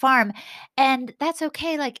from the farm, and that's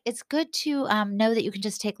okay. Like, it's good to know that you can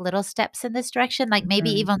just take little steps in this direction. Like,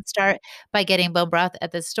 maybe Mhm. even start by getting bone broth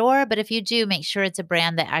at the store. But if you do, make sure it's a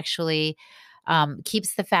brand that actually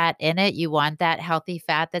keeps the fat in it. You want that healthy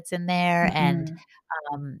fat that's in there. And Mhm.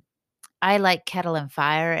 um, I like Kettle and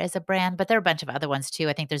Fire as a brand, but there are a bunch of other ones too.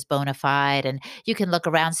 I think there's Bonafide and you can look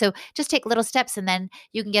around. So just take little steps and then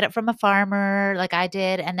you can get it from a farmer like I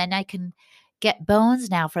did. And then I can get bones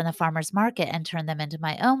now from the farmer's market and turn them into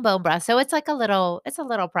my own bone broth. So it's like it's a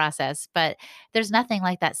little process, but there's nothing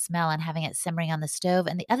like that smell and having it simmering on the stove.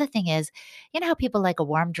 And the other thing is, you know how people like a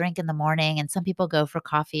warm drink in the morning and some people go for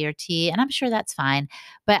coffee or tea, and I'm sure that's fine.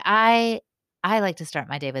 But I like to start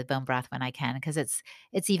my day with bone broth when I can because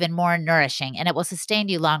it's even more nourishing and it will sustain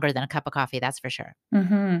you longer than a cup of coffee, that's for sure.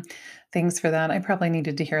 Mhm. Thanks for that. I probably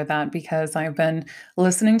needed to hear that because I've been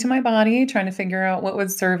listening to my body, trying to figure out what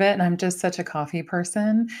would serve it, and I'm just such a coffee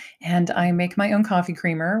person, and I make my own coffee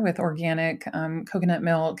creamer with organic, coconut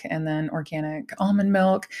milk and then organic almond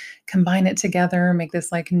milk, combine it together, make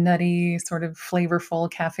this, like, nutty, sort of flavorful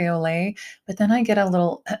cafe au lait, but then I get a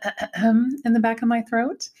little in the back of my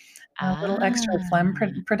throat, a little extra phlegm Ah.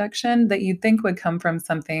 production that you'd think would come from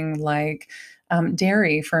something like,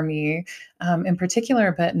 dairy for me, in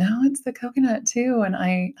particular, but no, it's the coconut too, and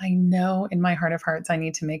I know in my heart of hearts I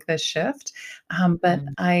need to make this shift, but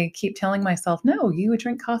Mm. I keep telling myself, "No, you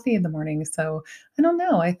drink coffee in the morning," so I don't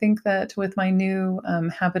know, I think that with my new,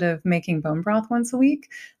 habit of making bone broth once a week,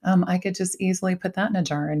 I could just easily put that in a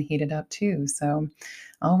jar and heat it up too, so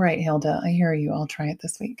all right, Hilda, I hear you, I'll try it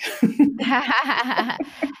this week.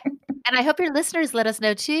 And I hope your listeners let us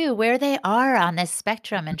know too where they are on this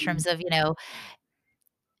spectrum in Mhm. terms of,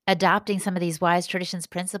 adopting some of these wise traditions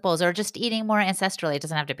principles or just eating more ancestrally. It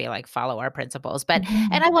doesn't have to be like follow our principles. But Mhm.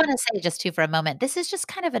 and I wanna say just too for a moment, this is just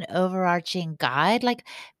kind of an overarching guide. Like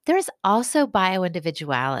there's also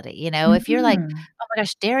bio-individuality, if you're like, Mhm. "Oh my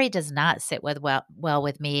gosh, dairy does not sit with well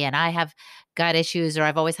with me and I have gut issues or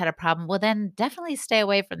I've always had a problem," well, then definitely stay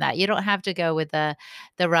away from that. You don't have to go with the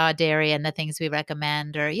raw dairy and the things we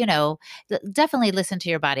recommend or, definitely listen to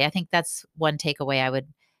your body. I think that's one takeaway I would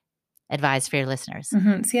advise for your listeners.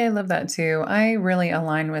 Mhm. See, I love that too. I really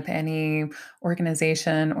align with any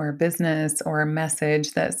organization or business or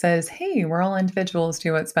message that says, "Hey, we're all individuals,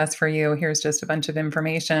 do what's best for you. Here's just a bunch of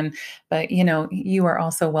information." But, you are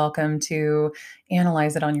also welcome to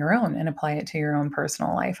analyze it on your own and apply it to your own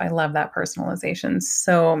personal life. I love that personalization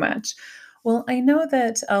so much. Well, I know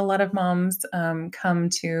that a lot of moms come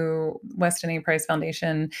to Weston A. Price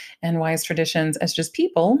Foundation and Wise Traditions as just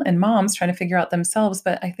people and moms trying to figure out themselves,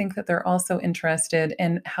 but I think that they're also interested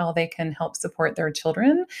in how they can help support their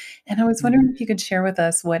children. And I was Mhm. wondering if you could share with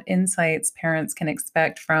us what insights parents can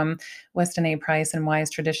expect from Weston A. Price and Wise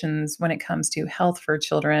Traditions when it comes to health for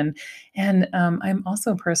children. And I'm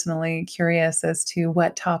also personally curious as to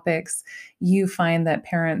what topics you find that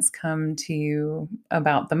parents come to you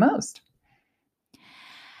about the most.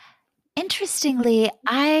 Interestingly,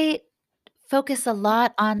 I focus a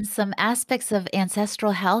lot on some aspects of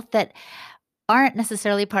ancestral health that aren't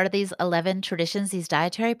necessarily part of these 11 traditions, these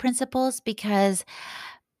dietary principles, because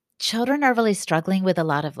children are really struggling with a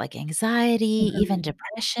lot of, like, anxiety, even Mhm.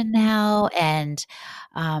 depression now, and,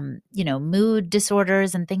 mood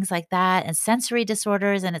disorders and things like that, and sensory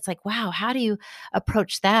disorders, and it's like, wow, how do you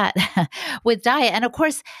approach that with diet? And, of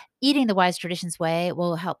course, eating the Wise Traditions way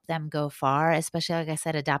will help them go far, especially, like I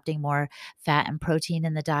said, adopting more fat and protein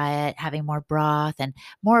in the diet, having more broth and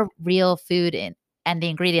more real food and the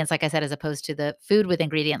ingredients, like I said, as opposed to the food with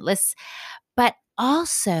ingredient lists. But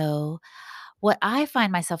also what I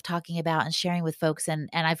find myself talking about and sharing with folks and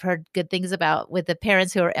I've heard good things about with the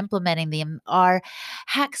parents who are implementing them are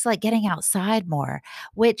hacks like getting outside more,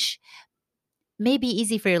 which may be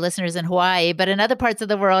easy for your listeners in Hawaii, but in other parts of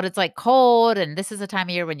the world, it's, like, cold, and this is a time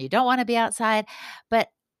of year when you don't wanna be outside, but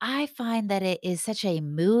I find that it is such a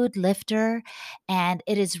mood lifter, and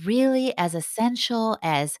it is really as essential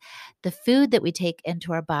as the food that we take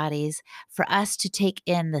into our bodies for us to take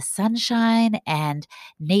in the sunshine and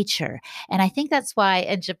nature, and I think that's why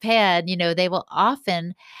in Japan, they will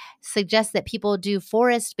often suggest that people do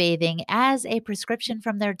forest bathing as a prescription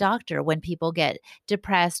from their doctor when people get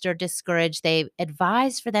depressed or discouraged, they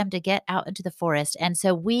advise for them to get out into the forest. And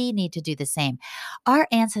so we need to do the same. Our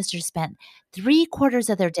ancestors spent 3/4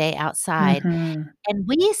 of their day outside, Mhm. and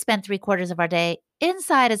we spend 3/4 of our day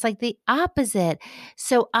inside. It's like the opposite.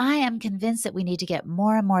 So I am convinced that we need to get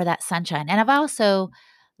more and more of that sunshine. And I've also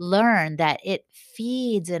learned that it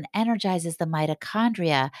feeds and energizes the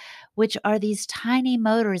mitochondria, which are these tiny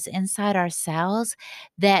motors inside our cells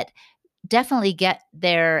that definitely get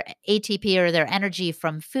their ATP or their energy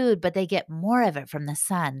from food, but they get more of it from the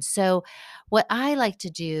sun. So, what I like to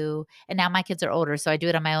do, and now my kids are older, so I do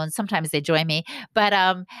it on my own. Sometimes they join me, but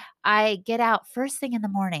I get out first thing in the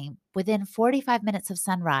morning within 45 minutes of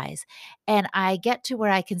sunrise, and I get to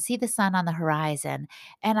where I can see the sun on the horizon,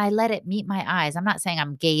 and I let it meet my eyes. I'm not saying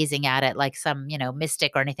I'm gazing at it like some,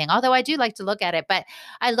 mystic or anything, although I do like to look at it, but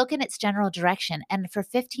I look in its general direction, and for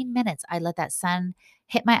 15 minutes, I let that sun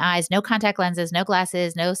hit my eyes, no contact lenses, no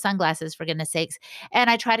glasses, no sunglasses, for goodness sakes. And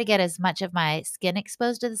I try to get as much of my skin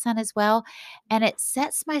exposed to the sun as well. And it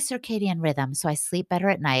sets my circadian rhythm. So I sleep better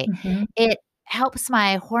at night. Mhm. It helps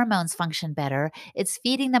my hormones function better. It's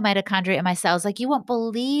feeding the mitochondria in my cells. Like, you won't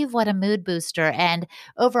believe what a mood booster and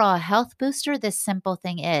overall health booster this simple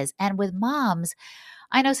thing is. And with moms,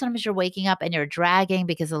 I know sometimes you're waking up and you're dragging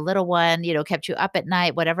because the little one, kept you up at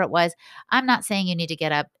night, whatever it was. I'm not saying you need to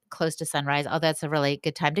get up close to sunrise. Oh, that's a really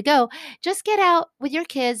good time to go. Just get out with your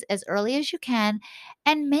kids as early as you can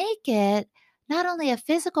and make it not only a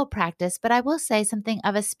physical practice, but I will say something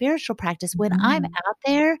of a spiritual practice. When I'm Mhm. out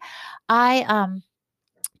there, I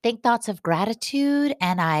think thoughts of gratitude,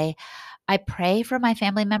 and I pray for my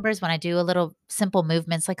family members when I do a little simple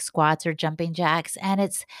movements like squats or jumping jacks, and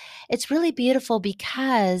it's really beautiful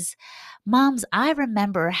because moms, I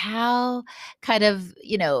remember how kind of,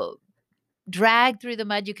 dragged through the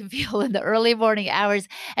mud you can feel in the early morning hours.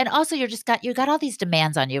 And also you got all these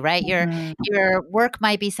demands on you, right? Mhm. Your work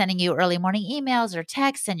might be sending you early morning emails or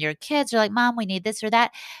texts, and your kids are like, "Mom, we need this or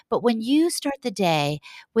that." But when you start the day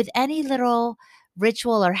with any little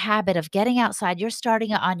ritual or habit of getting outside, you're starting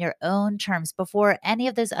it on your own terms before any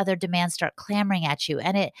of those other demands start clamoring at you.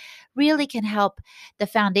 And it really can help the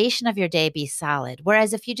foundation of your day be solid.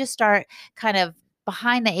 Whereas if you just start kind of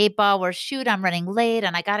behind the 8 ball where, shoot, I'm running late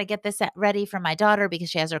and I got to get this ready for my daughter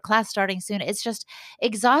because she has her class starting soon. It's just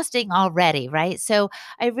exhausting already, right? So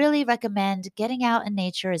I really recommend getting out in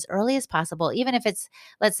nature as early as possible, even if it's,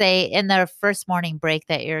 let's say, in the first morning break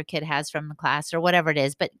that your kid has from class or whatever it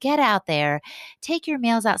is. But get out there, take your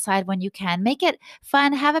meals outside when you can, make it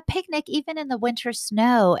fun, have a picnic even in the winter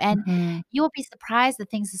snow. And Mhm. you will be surprised the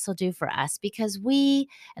things this will do for us because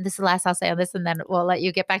and this is the last I'll say on this, and then we'll let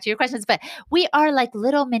you get back to your questions. But we are like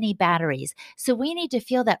little mini batteries. So we need to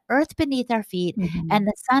feel the earth beneath our feet Mhm. and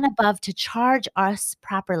the sun above to charge us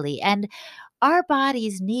properly. And our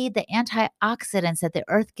bodies need the antioxidants that the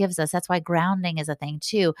earth gives us. That's why grounding is a thing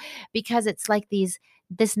too, because it's like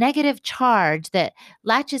this negative charge that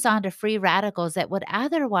latches onto free radicals that would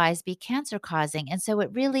otherwise be cancer causing. And so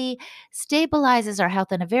it really stabilizes our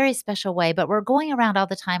health in a very special way. But we're going around all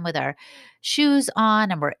the time with our shoes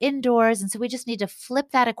on and we're indoors. And so we just need to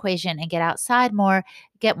flip that equation and get outside more,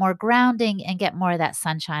 get more grounding, and get more of that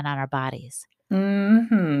sunshine on our bodies.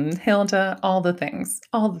 Mhm. Hilda, all the things,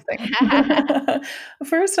 all the things.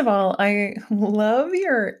 First of all, I love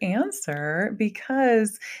your answer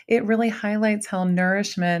because it really highlights how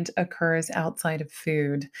nourishment occurs outside of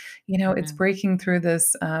food. It's Mhm. breaking through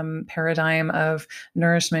this paradigm of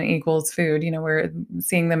nourishment equals food. We're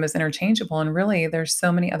seeing them as interchangeable, and really, there's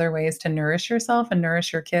so many other ways to nourish yourself and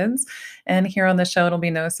nourish your kids. And here on the show, it'll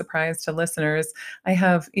be no surprise to listeners. I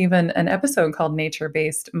have even an episode called Nature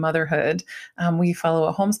Based Motherhood. We follow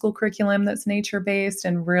a homeschool curriculum that's nature based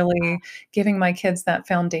and really giving my kids that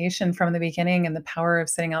foundation from the beginning and the power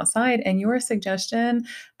of sitting outside. And your suggestion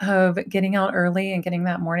of getting out early and getting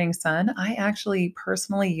that morning sun, I actually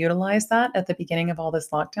personally utilized that at the beginning of all this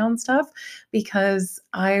lockdown stuff because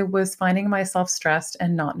I was finding myself stressed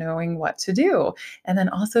and not knowing what to do. And then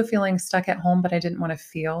also feeling stuck at home, but I didn't want to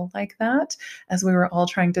feel like that as we were all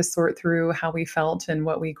trying to sort through how we felt and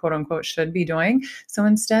what we quote unquote should be doing. So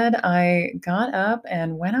instead, I got up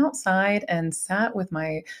and went outside and sat with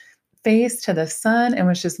my face to the sun and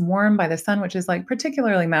was just warmed by the sun, which is like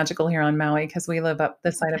particularly magical here on Maui because we live up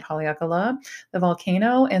the side of Haleakala, the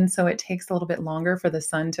volcano. And so it takes a little bit longer for the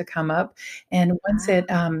sun to come up. And once Ah.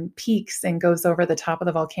 it peaks and goes over the top of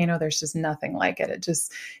the volcano, there's just nothing like it.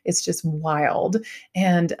 It's just wild.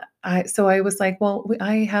 And so I was like, well,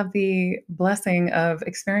 I have the blessing of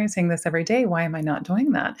experiencing this every day. Why am I not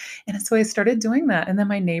doing that? And so I started doing that. And then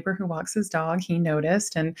my neighbor who walks his dog, he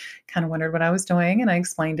noticed and kind of wondered what I was doing. And I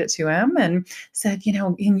explained it to him and said,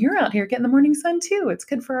 and you're out here getting the morning sun too. It's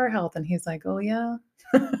good for our health. And he's like, oh, yeah.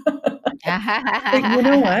 But you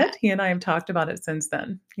know what? He and I have talked about it since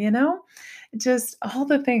then, just all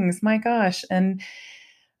the things, my gosh. And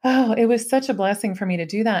oh, it was such a blessing for me to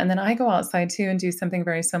do that, and then I go outside too and do something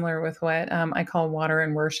very similar with what, I call water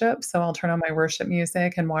and worship. So I'll turn on my worship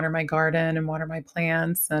music and water my garden and water my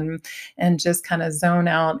plants and just kinda zone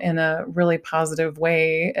out in a really positive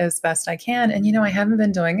way as best I can, and, I haven't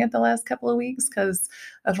been doing it the last couple of weeks because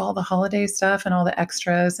of all the holiday stuff and all the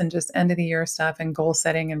extras and just end of the year stuff and goal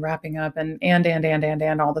setting and wrapping up and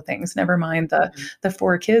all the things, never mind the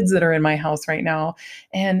 4 kids that are in my house right now,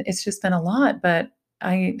 and it's just been a lot, but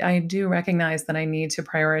I do recognize that I need to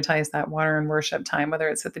prioritize that water and worship time, whether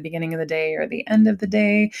it's at the beginning of the day or the end of the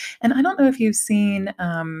day. And I don't know if you've seen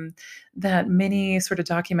that mini sort of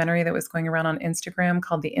documentary that was going around on Instagram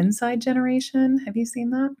called The Inside Generation. Have you seen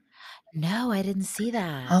that? No, I didn't see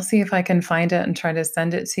that. I'll see if I can find it and try to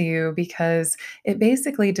send it to you because it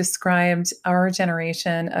basically described our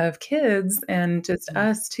generation of kids and just Mm.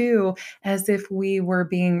 us too, as if we were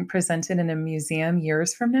being presented in a museum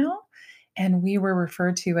years from now. And we were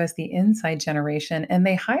referred to as the inside generation. And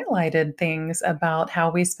they highlighted things about how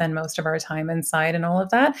we spend most of our time inside and all of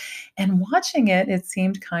that. And watching it, it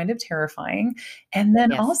seemed kind of terrifying. And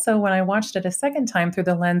then Yes. also, when I watched it a second time through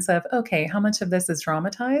the lens of, okay, how much of this is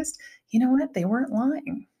dramatized? You know what? They weren't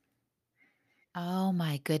lying. Oh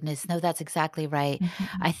my goodness. No, that's exactly right.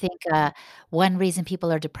 I Mhm. think one reason people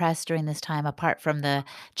are depressed during this time, apart from the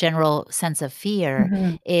general sense of fear,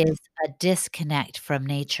 Mhm. is a disconnect from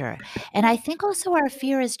nature. And I think also our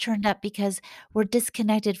fear is turned up because we're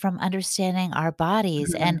disconnected from understanding our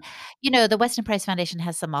bodies. Mhm. And the Weston Price Foundation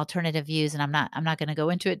has some alternative views, and I'm not going to go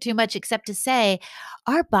into it too much except to say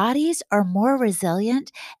our bodies are more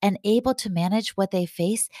resilient and able to manage what they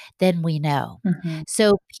face than we know. Mhm.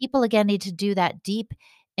 So people again need to do that deep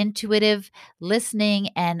intuitive listening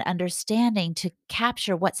and understanding to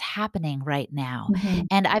capture what's happening right now. Mhm.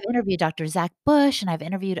 And I've interviewed Dr. Zach Bush and I've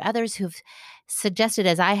interviewed others who've suggested,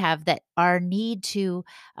 as I have, that our need to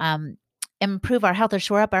um, improve our health or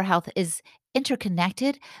shore up our health is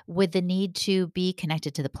interconnected with the need to be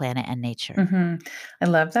connected to the planet and nature. Mhm. I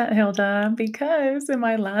love that, Hilda, because in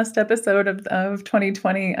my last episode of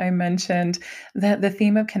 2020, I mentioned that the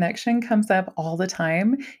theme of connection comes up all the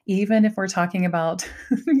time, even if we're talking about,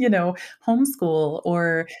 homeschool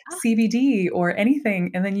or CBD or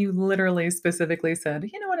anything. And then you literally specifically said,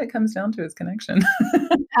 you know what it comes down to is connection.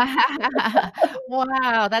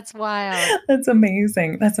 Wow, that's wild. That's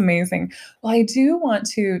amazing. That's amazing. Well, I do want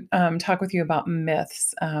to talk with you about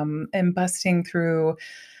myths and busting through.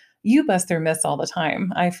 You bust through myths all the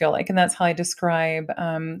time, I feel like, and that's how I describe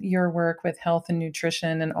your work with health and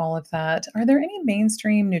nutrition and all of that. Are there any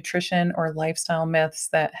mainstream nutrition or lifestyle myths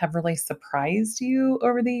that have really surprised you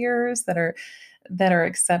over the years that are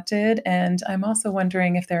accepted? And I'm also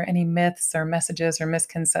wondering if there are any myths or messages or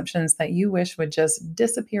misconceptions that you wish would just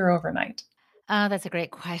disappear overnight. Oh, that's a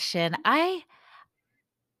great question.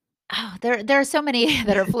 There are so many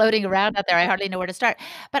that are floating around out there, I hardly know where to start.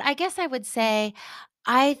 But I guess I would say,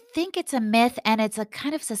 I think it's a myth and it's a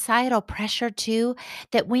kind of societal pressure too,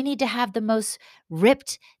 that we need to have the most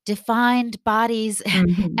ripped, defined bodies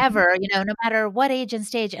Mhm. ever, no matter what age and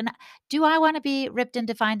stage. And do I wanna be ripped and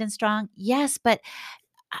defined and strong? Yes, but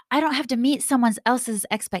I don't have to meet someone else's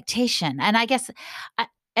expectation, and I guess I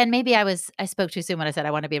and maybe I spoke too soon when I said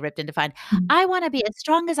I wanna be ripped and defined. Mhm. I wanna be as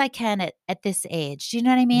strong as I can at this age, do you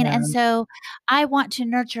know what I mean? Yeah. And so, I want to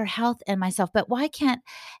nurture health in myself, but why can't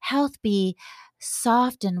health be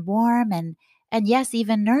soft and warm and yes,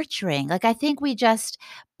 even nurturing? Like, I think we just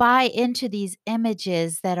buy into these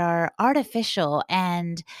images that are artificial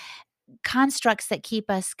and constructs that keep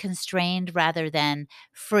us constrained rather than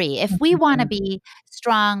free. If we wanna Mhm. be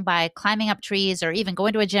strong by climbing up trees or even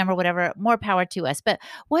going to a gym or whatever, more power to us. But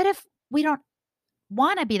what if we don't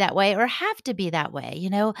wanna be that way or have to be that way, you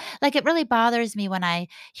know? Like, it really bothers me when I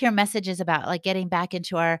hear messages about, like, getting back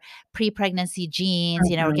into our pre-pregnancy genes,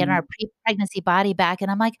 or getting Mhm. our pre-pregnancy body back,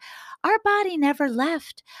 and I'm like, "Our body never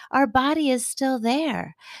left. Our body is still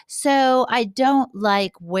there." So, I don't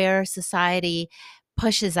like where society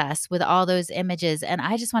pushes us with all those images, and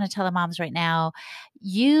I just wanna tell the moms right now,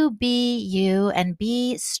 you be you and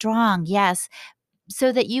be strong, yes,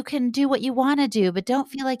 so that you can do what you wanna do, but don't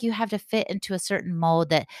feel like you have to fit into a certain mold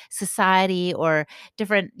that society or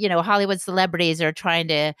different, Hollywood celebrities are trying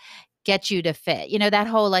to get you to fit. That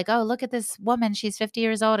whole like, "Oh, look at this woman, she's 50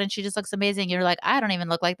 years old and she just looks amazing." You're like, "I don't even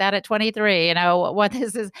look like that at 23." What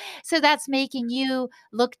this is. So that's making you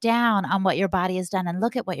look down on what your body has done, and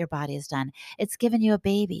look at what your body has done. It's given you a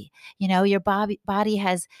baby. Your body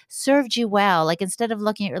has served you well. Like, instead of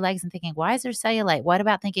looking at your legs and thinking, "Why is there cellulite?" What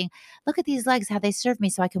about thinking, "Look at these legs, how they serve me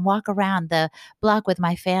so I can walk around the block with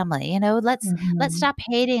my family." Let's Mhm. stop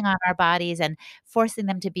hating on our bodies and forcing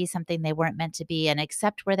them to be something they weren't meant to be, and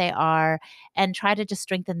accept where they are and try to just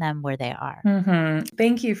strengthen them where they are. Mhm.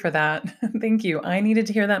 Thank you for that. Thank you. I needed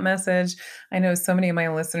to hear that message. I know so many of my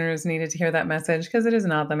listeners needed to hear that message because it is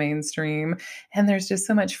not the mainstream, and there's just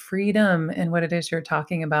so much freedom in what it is you're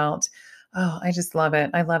talking about. Oh, I just love it.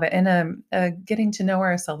 I love it. And getting to know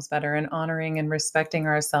ourselves better and honoring and respecting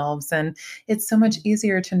ourselves. And it's so much Mm.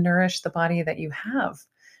 easier to nourish the body that you have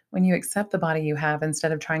when you accept the body you have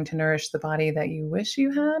instead of trying to nourish the body that you wish you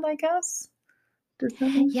had, I guess. Does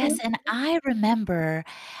that make Yes, sense? and I remember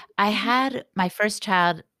I had my first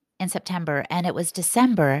child in September, and it was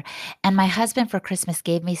December, and my husband for Christmas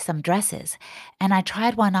gave me some dresses, and I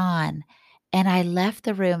tried one on, and I left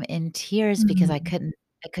the room in tears because I Mhm. couldn't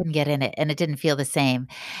I couldn't get in it, and it didn't feel the same.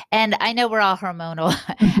 And I know we're all hormonal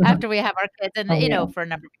after we have our kids and, Oh, yeah. for a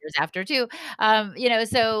number of years after too.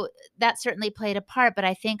 So that certainly played a part, but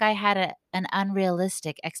I think I had an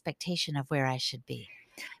unrealistic expectation of where I should be,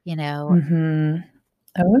 you know, Mhm.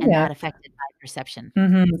 Oh, and yeah. that affected my perception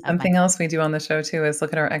of my. Something else we do on the show too is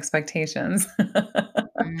look at our expectations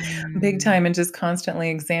big Mm, time and just constantly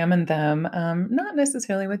examine them. Not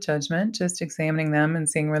necessarily with judgment, just examining them and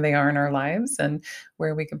seeing where they are in our lives and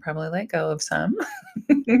where we could probably let go of some.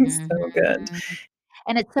 So good. mhm.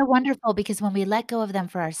 And it's so wonderful because when we let go of them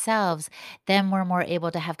for ourselves, then we're more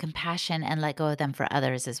able to have compassion and let go of them for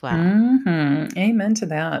others as well. Amen to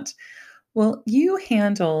that. Well, you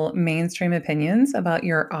handle mainstream opinions about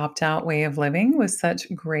your opt out way of living with such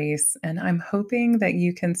grace. And I'm hoping that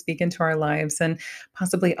you can speak into our lives and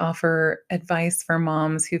possibly offer advice for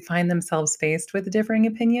moms who find themselves faced with differing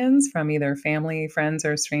opinions from either family, friends,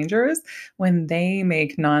 or strangers when they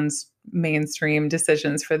make non mainstream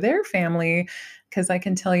decisions for their family. Because I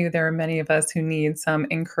can tell you there are many of us who need some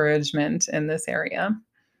encouragement in this area.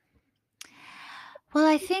 Well,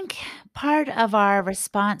 I think part of our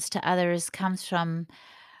response to others comes from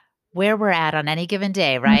where we're at on any given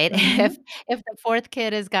day, right? If Mhm. if the 4th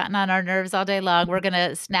kid has gotten on our nerves all day long, we're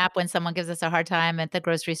gonna snap when someone gives us a hard time at the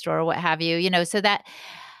grocery store or what have you, so that,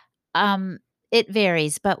 um, it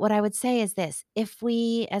varies, but what I would say is this: if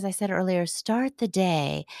we, as I said earlier, start the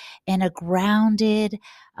day in a grounded,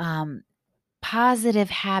 um, positive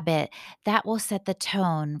habit, that will set the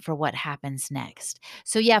tone for what happens next.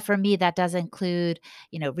 So yeah, for me that does include,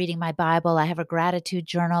 reading my Bible. I have a gratitude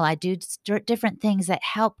journal. I do different things that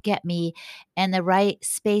help get me in the right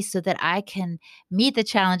space so that I can meet the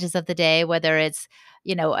challenges of the day, whether it's,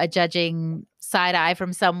 a judging side eye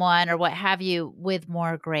from someone or what have you with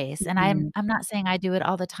more grace. And I'm Mhm. I'm not saying I do it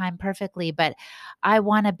all the time perfectly, but I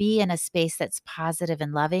want to be in a space that's positive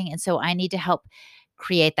and loving, and so I need to help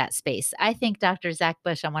create that space. I think Dr. Zach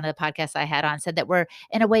Bush on one of the podcasts I had on said that we're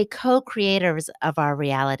in a way co-creators of our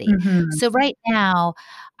reality. Mhm. So right now,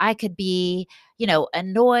 I could be,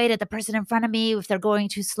 annoyed at the person in front of me if they're going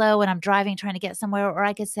too slow and I'm driving trying to get somewhere, or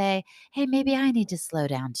I could say, "Hey, maybe I need to slow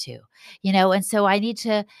down too." And so I need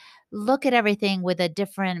to look at everything with a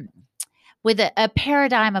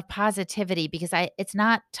paradigm of positivity because it's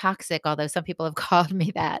not toxic, although some people have called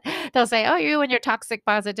me that. They'll say, "Oh, you and your toxic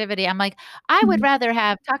positivity." I'm like, "I would Mhm. rather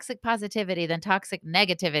have toxic positivity than toxic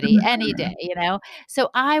negativity any day," Mhm. you know? So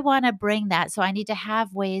I wanna bring that, so I need to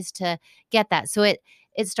have ways to get that. So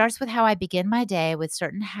it starts with how I begin my day with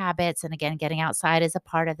certain habits, and again, getting outside is a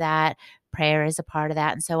part of that, prayer is a part of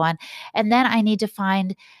that, and so on. And then I need to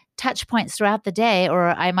find touch points throughout the day or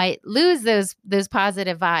I might lose those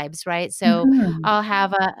positive vibes, right? So Mhm. I'll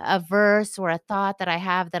have a verse or a thought that I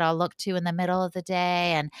have that I'll look to in the middle of the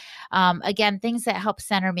day. And again, things that help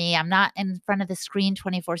center me. I'm not in front of the screen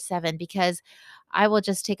 24/7 because I will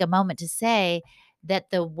just take a moment to say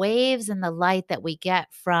that the waves and the light that we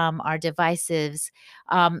get from our devices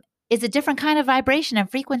um, is a different kind of vibration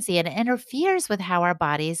and frequency, and it interferes with how our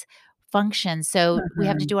bodies function. So we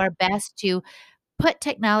have to Mhm. do our best to put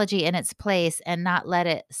technology in its place and not let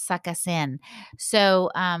it suck us in.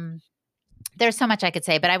 So, there's so much I could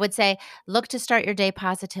say, but I would say look to start your day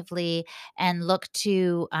positively and look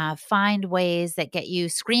to find ways that get you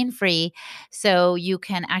screen free so you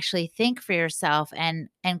can actually think for yourself and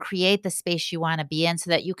create the space you want to be in so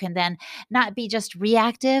that you can then not be just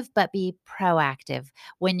reactive but be proactive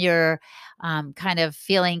when you're kind of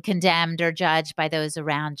feeling condemned or judged by those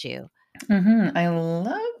around you. I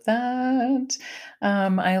love that.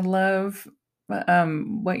 I love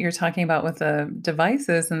what you're talking about with the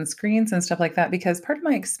devices and screens and stuff like that, because part of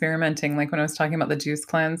my experimenting, like when I was talking about the juice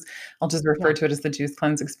cleanse, I'll just refer Yeah. to it as the juice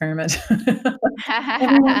cleanse experiment.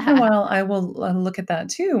 Every once in a while, I will look at that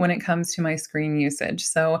too when it comes to my screen usage.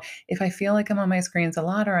 So if I feel like I'm on my screens a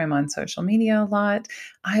lot or I'm on social media a lot,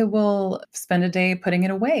 I will spend a day putting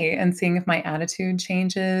it away and seeing if my attitude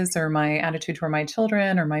changes or my attitude toward my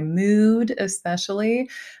children or my mood, especially.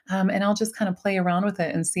 And I'll just kind of play around with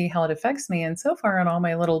it and see how it affects me. And so far, in all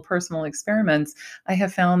my little personal experiments, I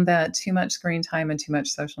have found that too much screen time and too much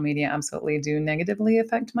social media absolutely do negatively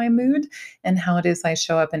affect my mood and how it is I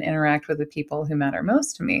show up and interact with the people who matter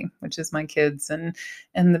most to me, which is my kids and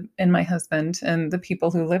my husband and the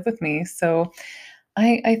people who live with me. So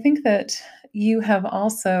I think that you have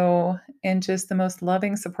also, in just the most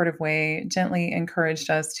loving, supportive way, gently encouraged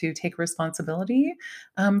us to take responsibility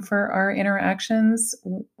for our interactions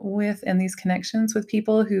with and these connections with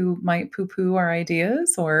people who might poo poo our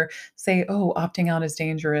ideas or say, oh, opting out is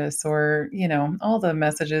dangerous, or, all the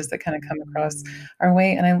messages that kind of come across our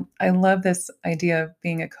way. And I love this idea of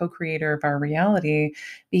being a co creator of our reality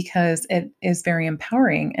because it is very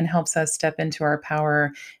empowering and helps us step into our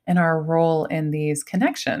power and our role in these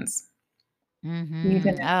connections.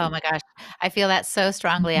 Even Oh my gosh. I feel that so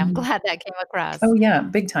strongly. I'm Mhm. glad that came Oh, across. yeah,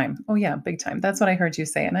 big time. Oh, yeah, big time. That's what I heard you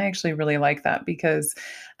say, and I actually really like that because,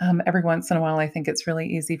 every once in a while, I think it's really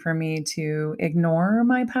easy for me to ignore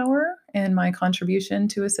my power and my contribution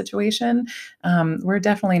to a situation. We're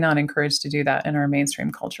definitely not encouraged to do that in our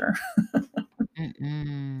mainstream culture.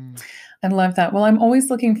 Mm-mm. I love that. Well, I'm always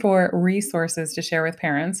looking for resources to share with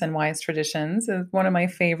parents, and Wise Traditions is one of my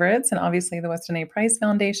favorites, and obviously the Weston A. Price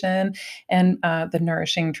Foundation and the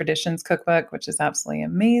Nourishing Traditions Cookbook, which is absolutely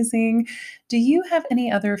amazing. Do you have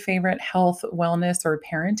any other favorite health, wellness, or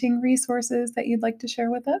parenting resources that you'd like to share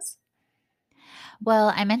with us?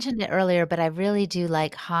 Well, I mentioned it earlier, but I really do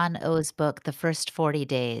like Han O's book, The First 40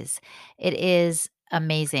 Days. It is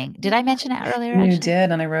amazing. Did I mention it earlier, You actually?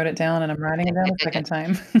 did, and I wrote it down, and I'm writing it Good, down good, a good, good. second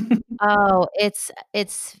time. Oh, it's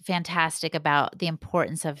fantastic about the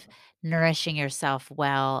importance of nourishing yourself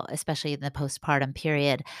well, especially in the postpartum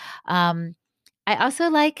period. Um, I also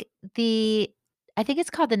like the I think it's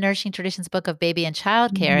called the Nourishing Traditions Book of Baby and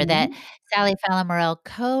Childcare that Mhm. Sally Fallon Morell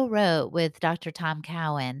co-wrote with Dr. Tom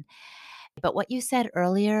Cowan. But what you said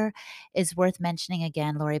earlier is worth mentioning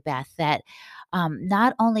again, Lori Beth, that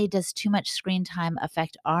not only does too much screen time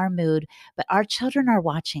affect our mood, but our children are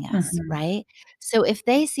watching us, Mhm. right? So if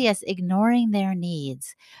they see us ignoring their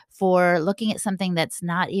needs for looking at something that's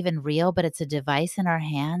not even real, but it's a device in our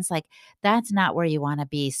hands, like that's not where you want to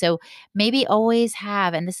be. So maybe always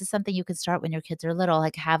have, and this is something you could start when your kids are little,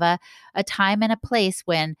 like have a time and a place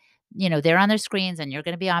when they're on their screens and you're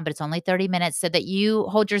going to be on, but it's only 30 minutes so that you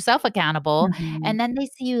hold yourself accountable. Mhm. And then they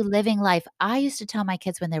see you living life. I used to tell my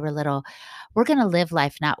kids when they were little, we're going to live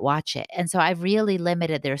life, not watch it. And so I've really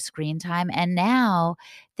limited their screen time. And now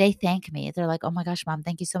they thank me. They're like, oh my gosh, mom,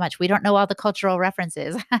 thank you so much. We don't know all the cultural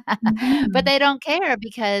references, but Mhm. they don't care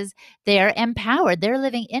because they're empowered. They're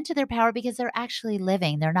living into their power because they're actually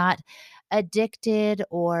living. They're not addicted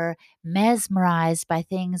or mesmerized by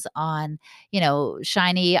things on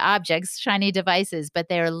shiny objects, shiny devices, but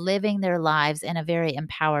they're living their lives in a very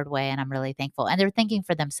empowered way. And I'm really thankful. And they're thinking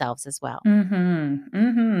for themselves as well. Mhm,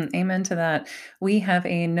 mhm, amen to that. We have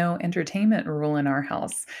a no entertainment rule in our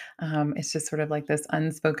house. It's just sort of like this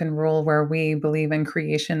unspoken rule where we believe in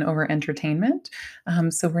creation over entertainment.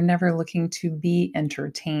 So we're never looking to be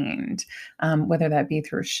entertained, whether that be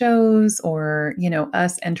through shows or,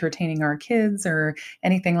 us entertaining our kids or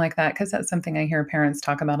anything like that. Because that's something I hear parents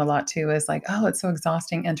talk about a lot too is like, oh, it's so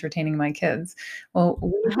exhausting entertaining my kids. Well,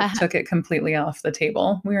 we just took it completely off the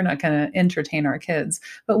table. We are not going to entertain our kids,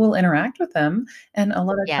 but we'll interact with them. And a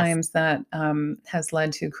lot of Yes. times that has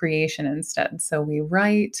led to creation instead. So we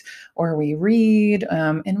write or we read,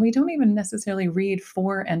 and we don't even necessarily read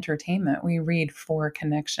for entertainment. We read for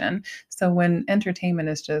connection. So when entertainment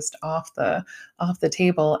is just off the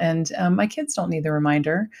table, and my kids don't need the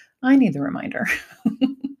reminder, I need the reminder.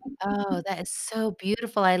 Oh, that is so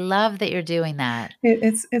beautiful. I love that you're doing that.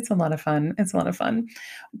 It's a lot of fun. It's a lot of fun.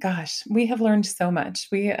 Gosh, we have learned so much.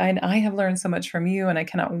 And I have learned so much from you, and I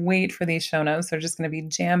cannot wait for these show notes. They're just going to be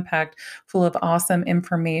jam packed, full of awesome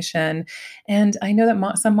information. And I know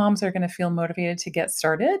that some moms are going to feel motivated to get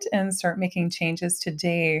started and start making changes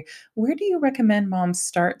today. Where do you recommend moms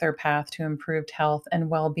start their path to improved health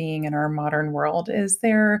and well being in our modern world? Is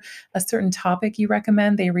there a certain topic you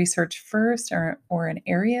recommend they research first, or an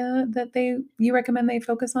area that you recommend they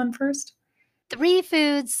focus on first? 3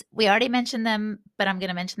 foods, we already mentioned them, but I'm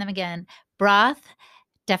gonna mention them again. Broth,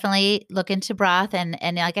 definitely look into broth and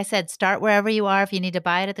like I said, start wherever you are. If you need to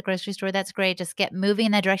buy it at the grocery store, that's great. Just get moving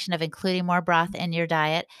in that direction of including more broth in your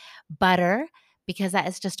diet. Butter, because that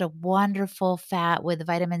is just a wonderful fat with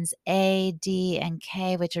vitamins A, D, and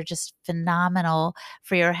K, which are just phenomenal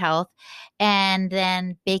for your health. And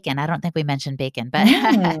then bacon. I don't think we mentioned bacon, but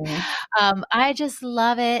Mm. I just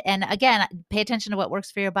love it. And again, pay attention to what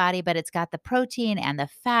works for your body, but it's got the protein and the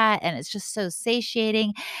fat, and it's just so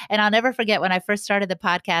satiating. And I'll never forget when I first started the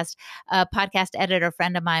podcast, a podcast editor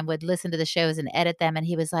friend of mine would listen to the shows and edit them. And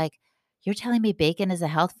he was like, you're telling me bacon is a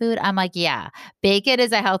health food? I'm like, yeah, bacon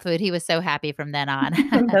is a health food. He was so happy from then on.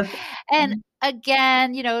 That's And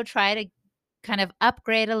again, try to kind of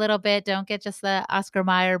upgrade a little bit. Don't get just the Oscar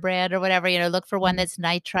Mayer brand or whatever, look for one that's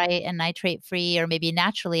nitrite and nitrate free, or maybe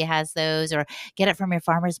naturally has those, or get it from your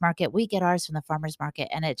farmer's market. We get ours from the farmer's market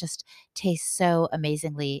and it just tastes so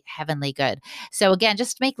amazingly heavenly good. So again,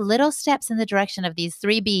 just make little steps in the direction of these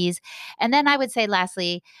 3 Bs. And then I would say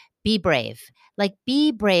lastly, be brave. Like,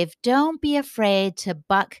 be brave. Don't be afraid to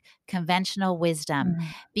buck conventional wisdom, Mm.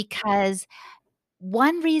 because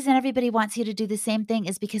one reason everybody wants you to do the same thing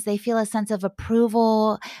is because they feel a sense of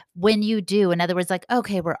approval when you do. In other words, like,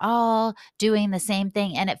 okay, we're all doing the same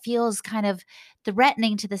thing. And it feels kind of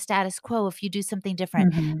threatening to the status quo if you do something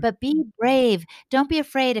different. Mhm. But be brave. Don't be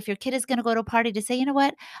afraid if your kid is going to go to a party to say, you know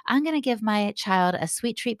what? I'm going to give my child a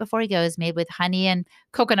sweet treat before he goes, made with honey and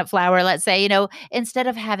coconut flour, let's say, instead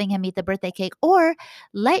of having him eat the birthday cake. Or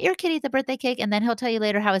let your kid eat the birthday cake and then he'll tell you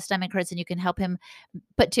later how his stomach hurts and you can help him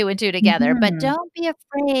put 2 and 2 together. But Mhm. don't be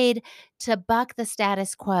afraid to buck the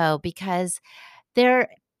status quo, because there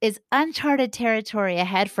is uncharted territory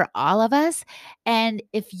ahead for all of us. And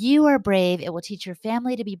if you are brave, it will teach your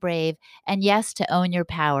family to be brave and, yes, to own your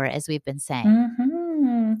power, as we've been saying.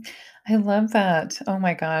 Mhm. I love that. Oh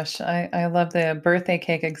my gosh. I love the birthday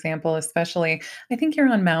cake example, especially. I think here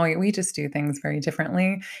on Maui, we just do things very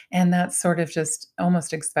differently. And that's sort of just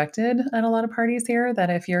almost expected at a lot of parties here that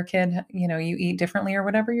if your kid, you eat differently or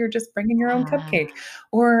whatever, you're just bringing your own Ah, cupcake.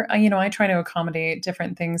 Or, I try to accommodate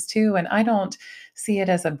different things too. And I don't see it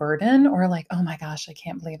as a burden or like, oh my gosh, I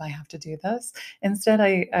can't believe I have to do this. Instead,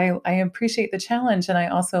 I appreciate the challenge. And I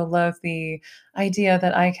also love the idea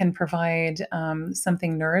that I can provide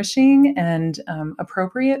something nourishing and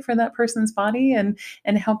appropriate for that person's body and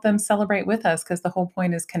help them celebrate with us because the whole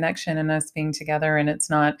point is connection and us being together and it's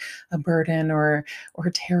not a burden or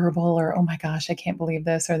terrible or oh my gosh I can't believe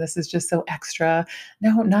this or this is just so extra.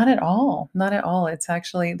 No, not at all, not at all. It's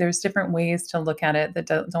actually there's different ways to look at it that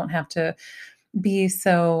don't have to be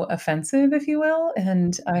so offensive, if you will.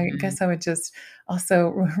 And I mhm, guess I would just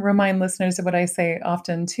also remind listeners of what I say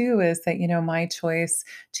often too is that, my choice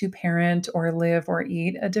to parent or live or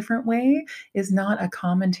eat a different way is not a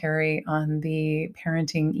commentary on the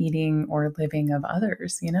parenting, eating, or living of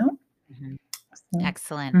others. mhm. So,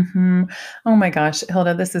 Excellent. mhm. Oh my gosh,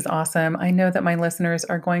 Hilda, this is awesome. I know that my listeners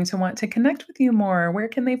are going to want to connect with you more. Where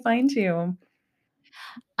can they find you?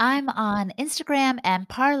 I'm on Instagram and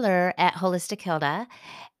Parlor at Holistic Hilda.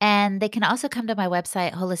 And they can also come to my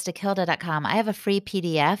website, holistichilda.com. I have a free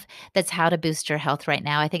PDF that's how to boost your health right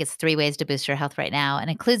now. I think it's 3 ways to boost your health right now, and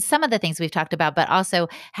includes some of the things we've talked about, but also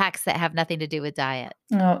hacks that have nothing to do with diet.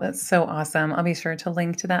 Oh, that's so awesome. I'll be sure to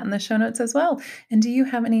link to that in the show notes as well. And do you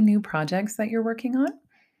have any new projects that you're working on?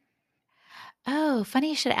 Oh, funny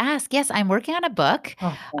you should ask. Yes, I'm working on a book.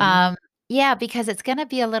 Awesome. Um, yeah, because it's going to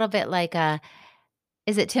be a little bit like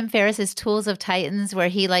is it Tim Ferriss's Tools of Titans where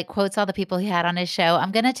he, like, quotes all the people he had on his show?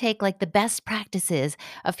 I'm gonna take, like, the best practices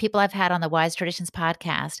of people I've had on the Wise Traditions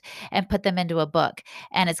podcast and put them into a book,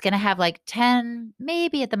 and it's gonna have, like, 10,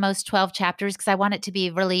 maybe at the most 12 chapters, because I want it to be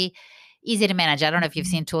really easy to manage. I don't know if you've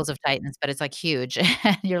Mhm. seen Tools of Titans, but it's, like, huge.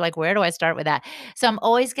 You're like, "Where do I start with that?" So I'm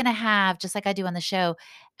always gonna have, just like I do on the show,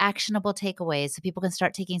 actionable takeaways so people can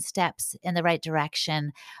start taking steps in the right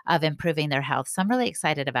direction of improving their health. So I'm really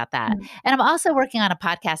excited about that. Mm. And I'm also working on a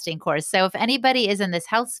podcasting course. So if anybody is in this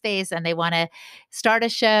health space and they want to start a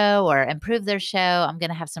show or improve their show, I'm going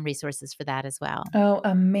to have some resources for that as well. Oh,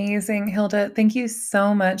 amazing, Hilda. Thank you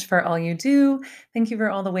so much for all you do. Thank you for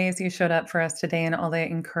all the ways you showed up for us today and all the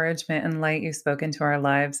encouragement and light you spoke into our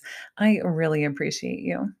lives. I really appreciate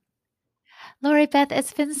you. Lori Beth,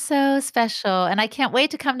 it's been so special. And I can't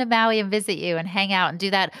wait to come to Maui and visit you and hang out and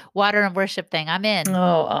do that water and worship thing. I'm Oh, in.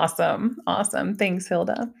 awesome. Awesome. Thanks,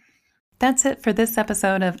 Hilda. That's it for this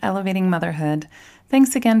episode of Elevating Motherhood.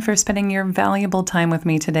 Thanks again for spending your valuable time with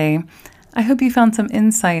me today. I hope you found some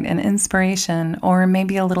insight and inspiration, or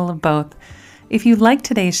maybe a little of both. If you liked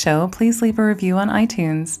today's show, please leave a review on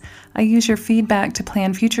iTunes. I use your feedback to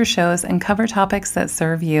plan future shows and cover topics that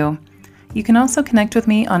serve you. You can also connect with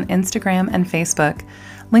me on Instagram and Facebook.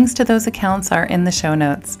 Links to those accounts are in the show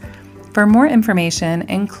notes. For more information,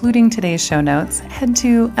 including today's show notes, head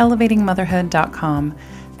to elevatingmotherhood.com.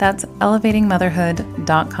 That's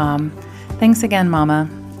elevatingmotherhood.com. Thanks again, Mama.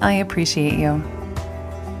 I appreciate you.